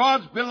one of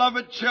God's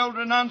beloved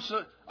children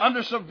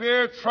under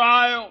severe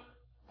trial,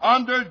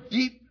 under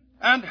deep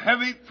and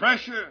heavy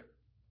pressure,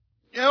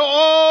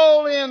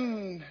 all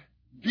in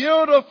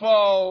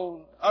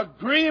beautiful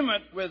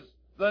agreement with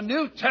the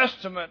New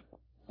Testament,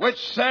 which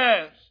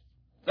says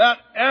that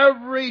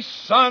every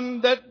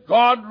son that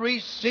God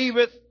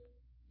receiveth,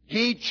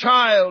 he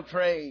child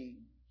trains.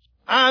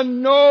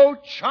 And no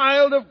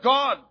child of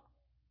God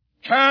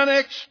can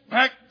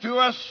expect to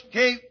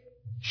escape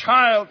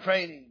child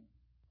training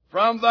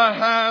from the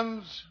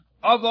hands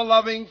of the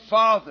loving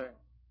Father.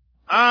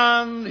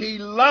 And He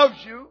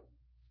loves you.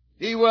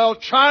 He will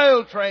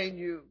child train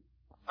you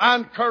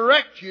and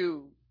correct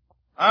you,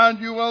 and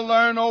you will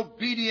learn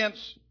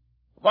obedience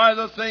by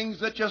the things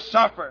that you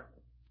suffer.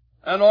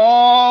 And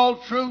all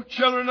true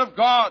children of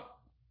God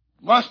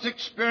must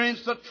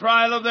experience the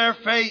trial of their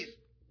faith,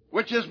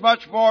 which is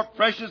much more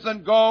precious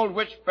than gold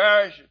which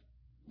perishes.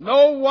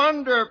 No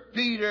wonder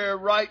Peter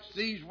writes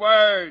these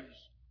words,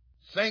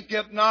 "Think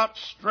it not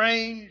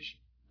strange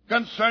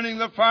concerning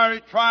the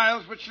fiery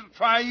trials which shall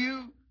try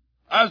you,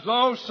 as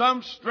though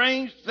some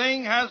strange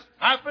thing has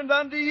happened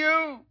unto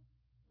you.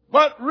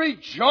 But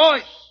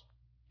rejoice,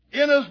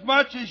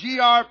 inasmuch as ye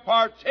are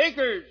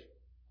partakers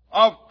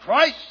of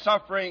Christ's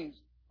sufferings,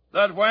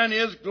 that when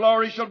His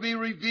glory shall be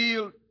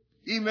revealed,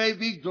 ye may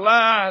be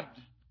glad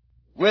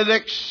with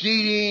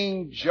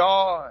exceeding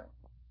joy."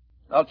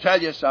 I'll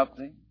tell you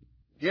something.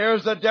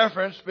 Here's the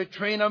difference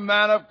between a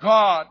man of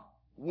God,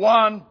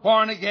 one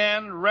born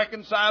again,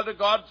 reconciled to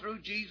God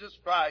through Jesus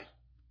Christ,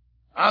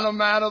 and a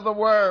man of the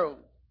world.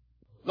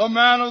 The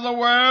man of the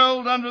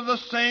world, under the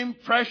same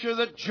pressure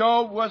that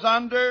Job was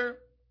under,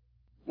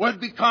 would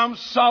become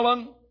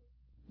sullen,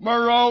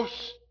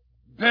 morose,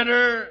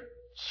 bitter,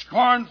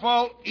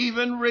 scornful,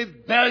 even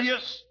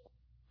rebellious,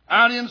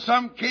 and in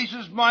some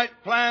cases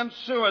might plan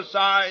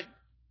suicide.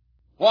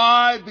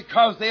 Why?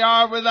 Because they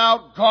are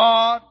without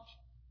God,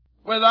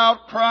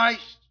 without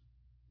Christ,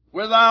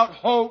 without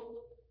hope,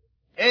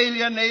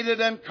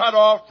 alienated and cut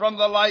off from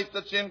the life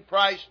that's in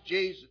Christ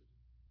Jesus.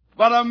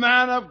 But a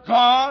man of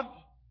God,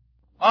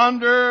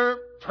 under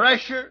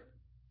pressure,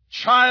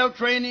 child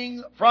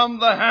training from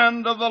the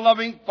hand of the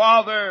loving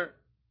Father,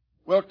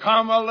 will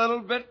come a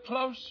little bit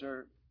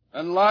closer,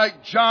 and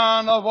like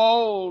John of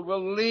old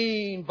will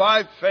lean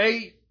by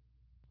faith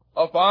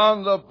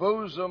upon the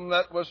bosom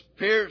that was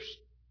pierced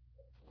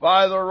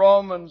by the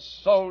Roman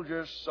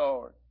soldier's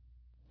sword.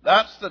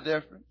 That's the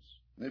difference.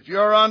 If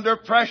you're under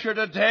pressure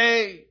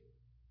today,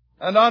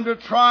 and under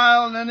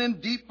trial and in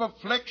deep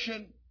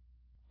affliction,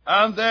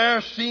 and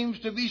there seems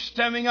to be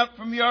stemming up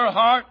from your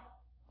heart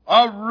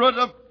a root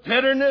of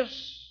bitterness,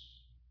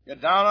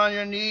 get down on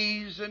your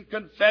knees and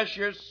confess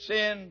your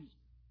sins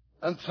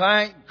and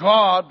thank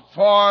God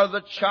for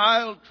the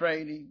child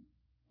training,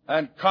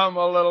 and come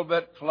a little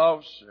bit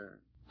closer,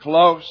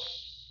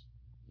 close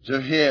to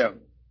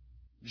Him.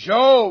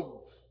 Job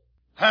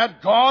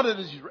had God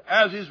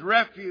as his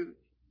refuge.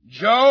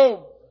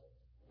 Job,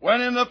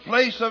 when in the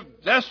place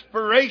of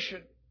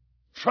desperation,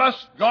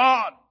 trust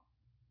God.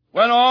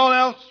 When all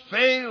else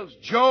fails,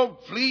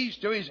 Job flees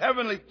to his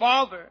heavenly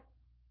Father,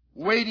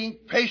 waiting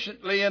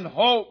patiently in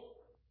hope,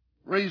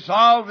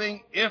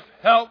 resolving, if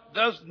help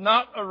does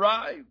not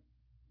arrive,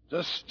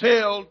 to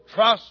still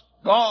trust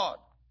God.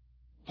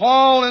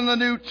 Paul in the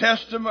New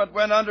Testament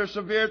went under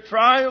severe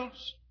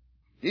trials.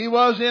 He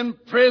was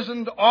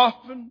imprisoned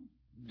often,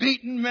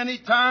 beaten many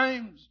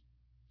times,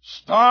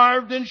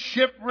 starved and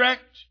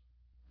shipwrecked,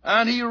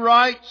 and he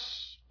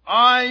writes,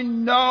 "I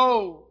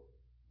know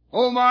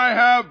whom I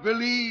have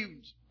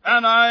believed,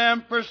 and I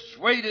am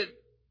persuaded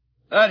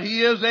that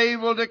He is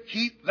able to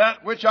keep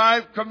that which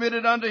I've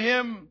committed unto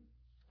Him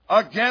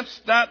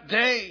against that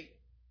day."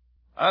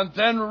 And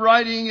then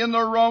writing in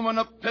the Roman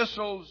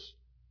epistles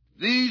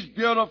these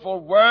beautiful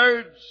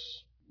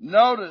words,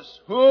 notice,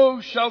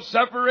 "Who shall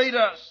separate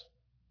us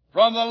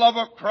from the love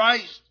of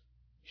Christ?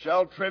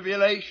 Shall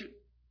tribulation,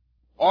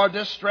 or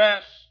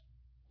distress,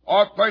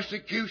 or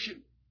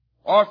persecution,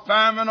 or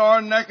famine,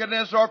 or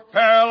nakedness, or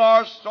peril,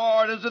 or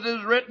sword, as it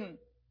is written,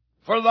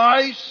 for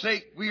Thy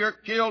sake we are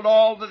killed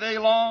all the day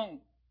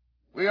long.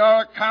 We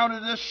are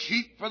accounted as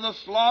sheep for the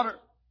slaughter.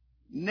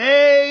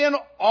 Nay, in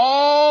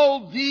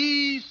all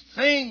these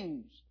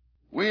things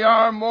we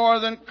are more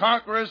than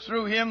conquerors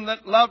through Him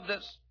that loved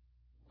us.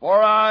 For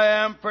I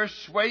am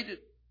persuaded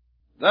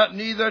that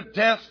neither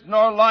death,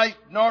 nor life,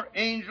 nor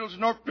angels,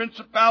 nor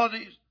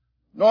principalities,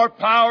 nor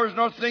powers,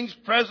 nor things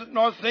present,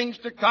 nor things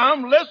to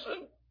come,"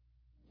 listen,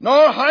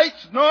 "nor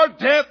heights, nor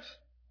depth,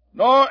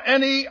 nor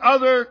any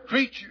other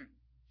creature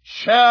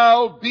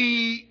shall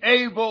be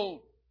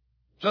able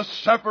to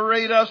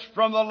separate us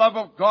from the love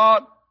of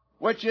God,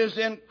 which is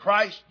in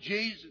Christ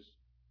Jesus."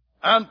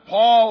 And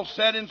Paul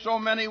said in so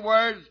many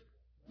words,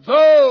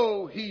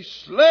 "Though He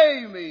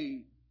slay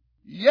me,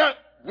 yet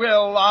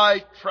will I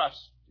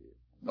trust Him."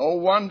 No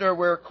wonder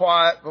we're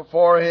quiet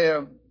before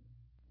Him.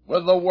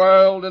 With the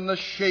world in the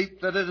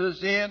shape that it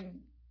is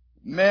in,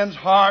 men's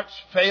hearts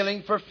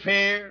failing for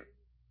fear,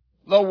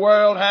 the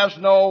world has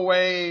no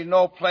way,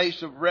 no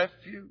place of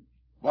refuge.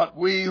 But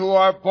we who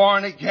are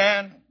born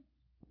again,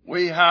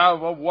 we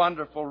have a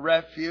wonderful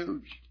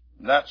refuge.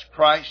 That's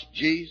Christ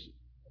Jesus.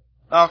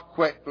 Now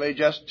quickly,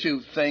 just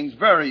two things,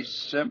 very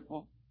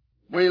simple.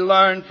 We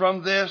learn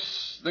from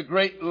this the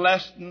great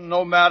lesson,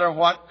 no matter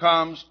what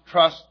comes,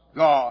 trust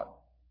God.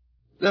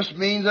 This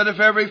means that if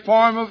every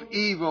form of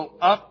evil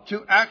up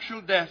to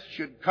actual death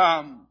should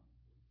come,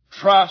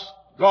 trust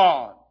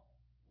God.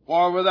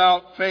 For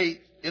without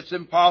faith, it's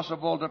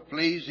impossible to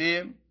please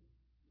Him.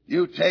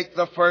 You take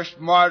the first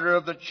martyr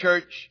of the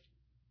church,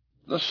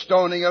 the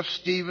stoning of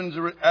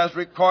Stephen, as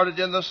recorded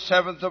in the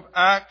 7th of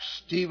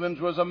Acts.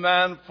 Stephen was a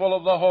man full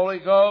of the Holy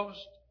Ghost,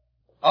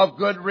 of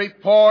good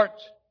report,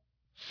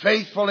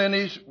 faithful in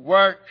his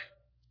work.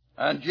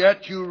 And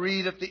yet you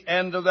read at the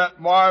end of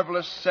that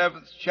marvelous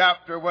 7th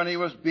chapter, when he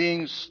was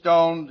being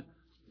stoned,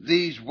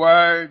 these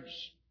words,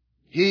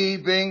 he,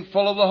 being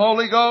full of the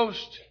Holy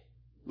Ghost,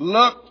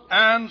 looked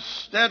and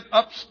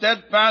up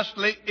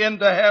steadfastly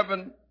into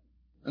heaven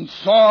and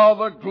saw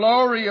the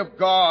glory of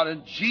God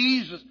and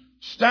Jesus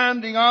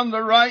standing on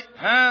the right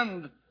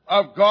hand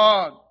of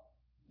God.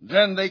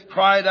 Then they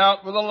cried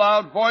out with a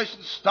loud voice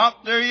and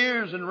stopped their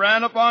ears and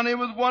ran upon him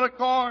with one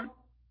accord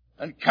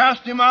and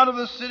cast him out of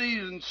the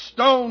cities and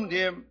stoned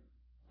him.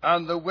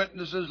 And the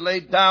witnesses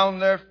laid down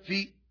their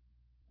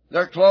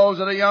clothes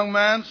at a young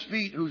man's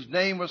feet whose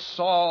name was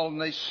Saul.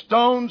 And they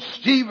stoned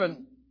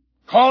Stephen,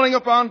 calling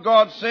upon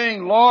God,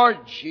 saying,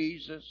 Lord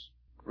Jesus,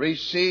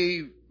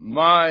 receive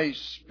my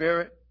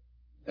spirit.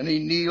 And he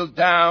kneeled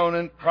down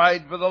and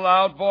cried with a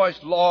loud voice,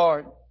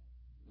 Lord,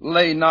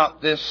 lay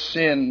not this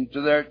sin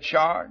to their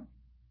charge.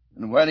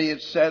 And when he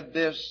had said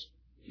this,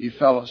 he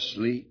fell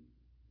asleep.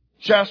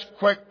 Just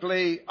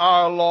quickly,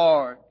 our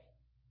Lord,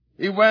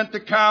 He went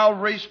to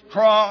Calvary's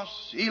cross.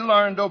 He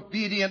learned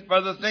obedient by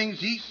the things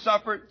He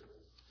suffered.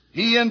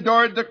 He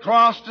endured the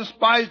cross,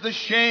 despised the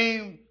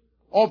shame,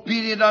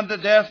 obedient unto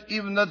death,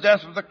 even the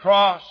death of the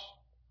cross.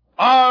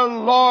 Our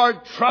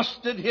Lord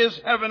trusted His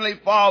Heavenly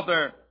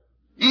Father,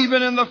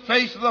 even in the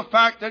face of the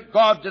fact that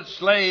God did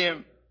slay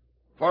Him.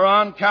 For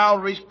on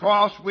Calvary's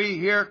cross we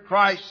hear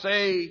Christ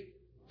say,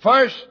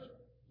 first,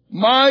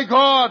 my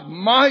God,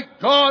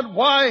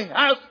 why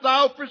hast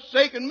thou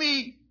forsaken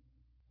me?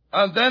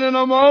 And then in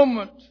a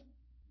moment,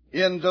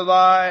 into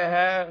thy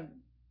hand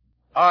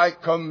I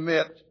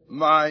commit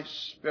my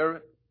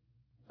spirit.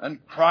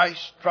 And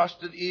Christ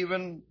trusted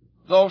even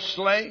though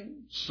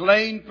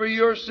slain for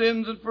your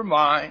sins and for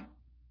mine.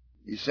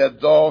 He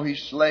said, though He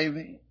slay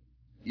me,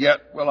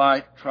 yet will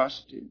I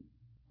trust Him.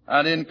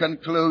 And in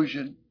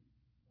conclusion,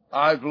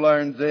 I've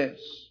learned this,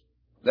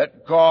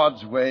 that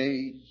God's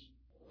ways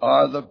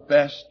are the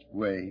best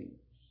ways,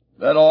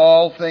 that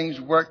all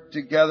things work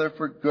together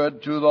for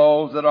good to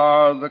those that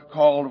are the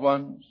called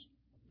ones,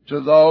 to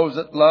those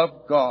that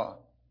love God.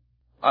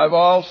 I've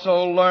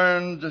also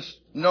learned to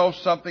know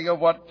something of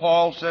what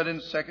Paul said in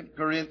 2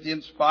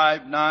 Corinthians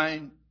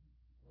 5:9,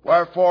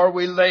 wherefore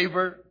we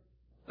labor,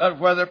 that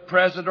whether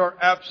present or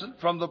absent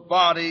from the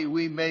body,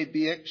 we may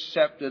be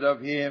accepted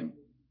of Him.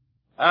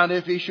 And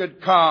if He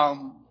should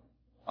come,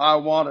 I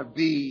want to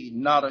be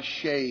not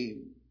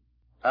ashamed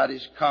at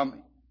His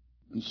coming.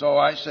 And so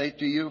I say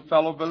to you,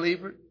 fellow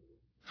believer,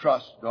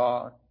 trust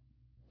God.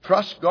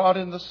 Trust God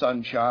in the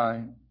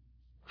sunshine.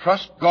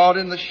 Trust God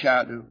in the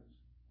shadow.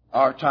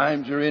 Our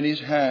times are in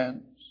His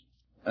hands.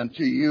 And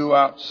to you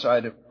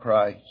outside of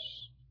Christ,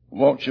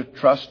 won't you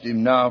trust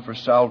Him now for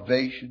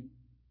salvation?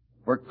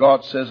 For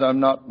God says,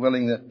 I'm not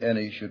willing that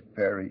any should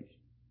perish,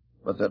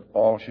 but that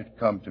all should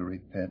come to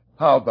repent.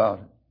 How about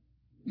it?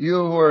 You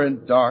who are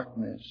in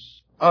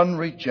darkness,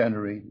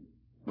 unregenerated,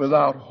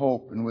 without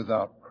hope and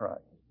without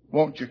Christ,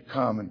 won't you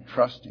come and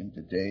trust Him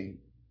today?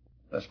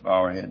 Let's bow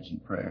our heads in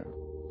prayer.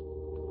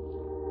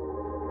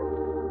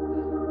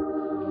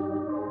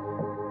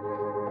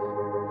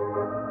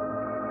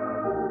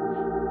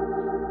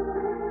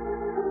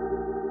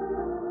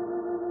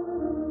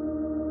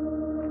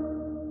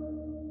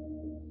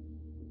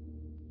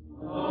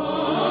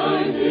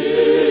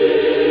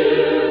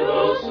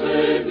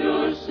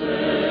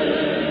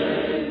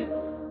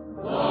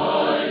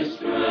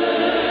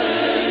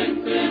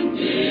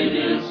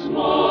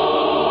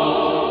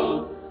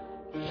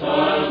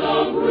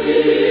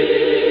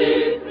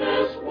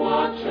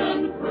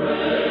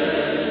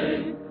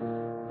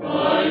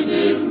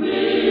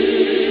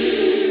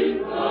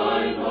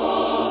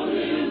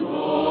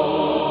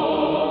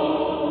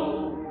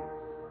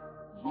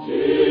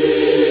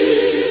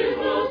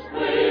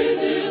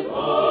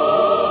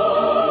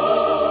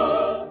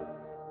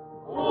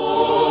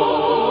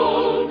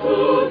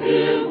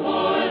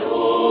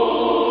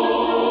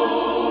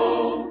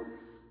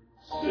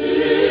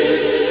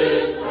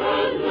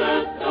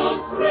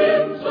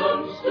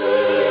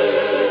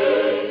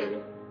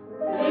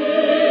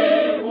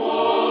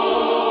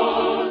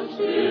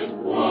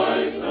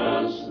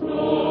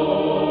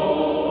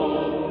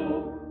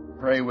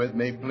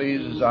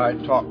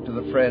 Talk to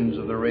the friends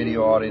of the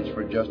radio audience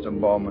for just a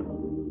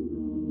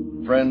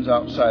moment. Friends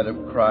outside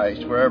of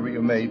Christ, wherever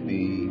you may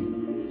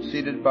be,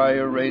 seated by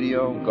your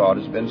radio, God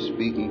has been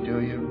speaking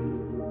to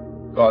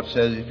you. God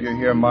says, if you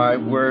hear my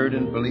word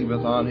and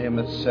believeth on Him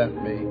that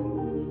sent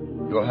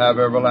me, You'll have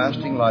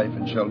everlasting life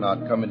and shall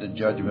not come into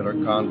judgment or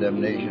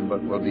condemnation,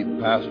 but will be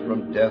passed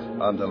from death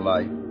unto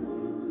life.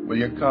 Will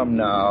you come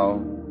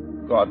now?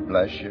 God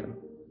bless you.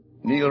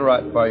 Kneel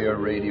right by your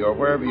radio or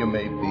wherever you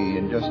may be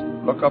and just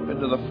look up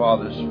into the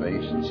Father's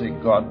face and say,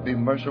 God, be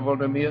merciful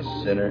to me, a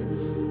sinner.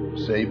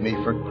 Save me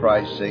for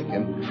Christ's sake,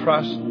 and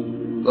trust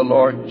the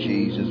Lord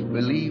Jesus.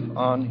 Believe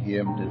on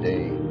Him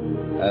today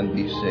and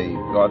be saved.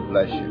 God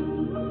bless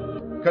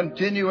you.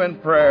 Continue in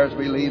prayer as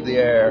we leave the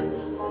air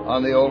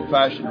on the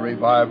old-fashioned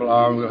revival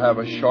hour. We'll have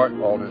a short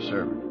altar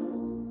service.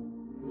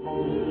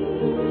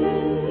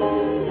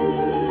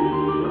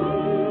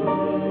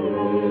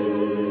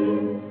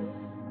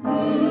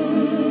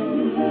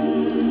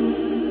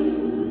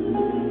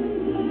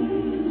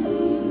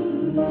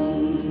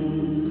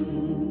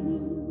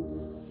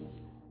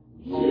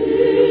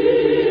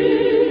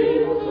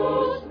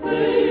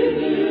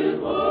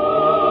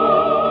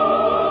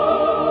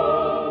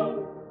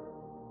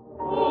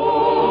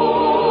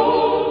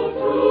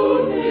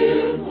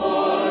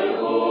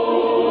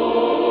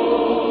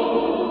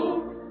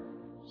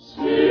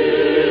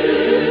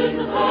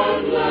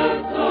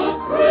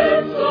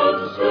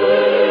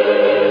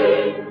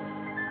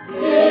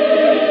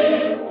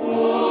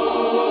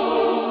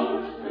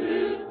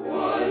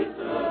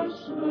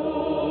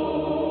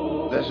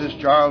 This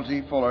is Charles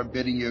E. Fuller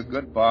bidding you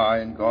goodbye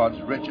and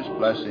God's richest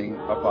blessing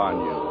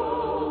upon you.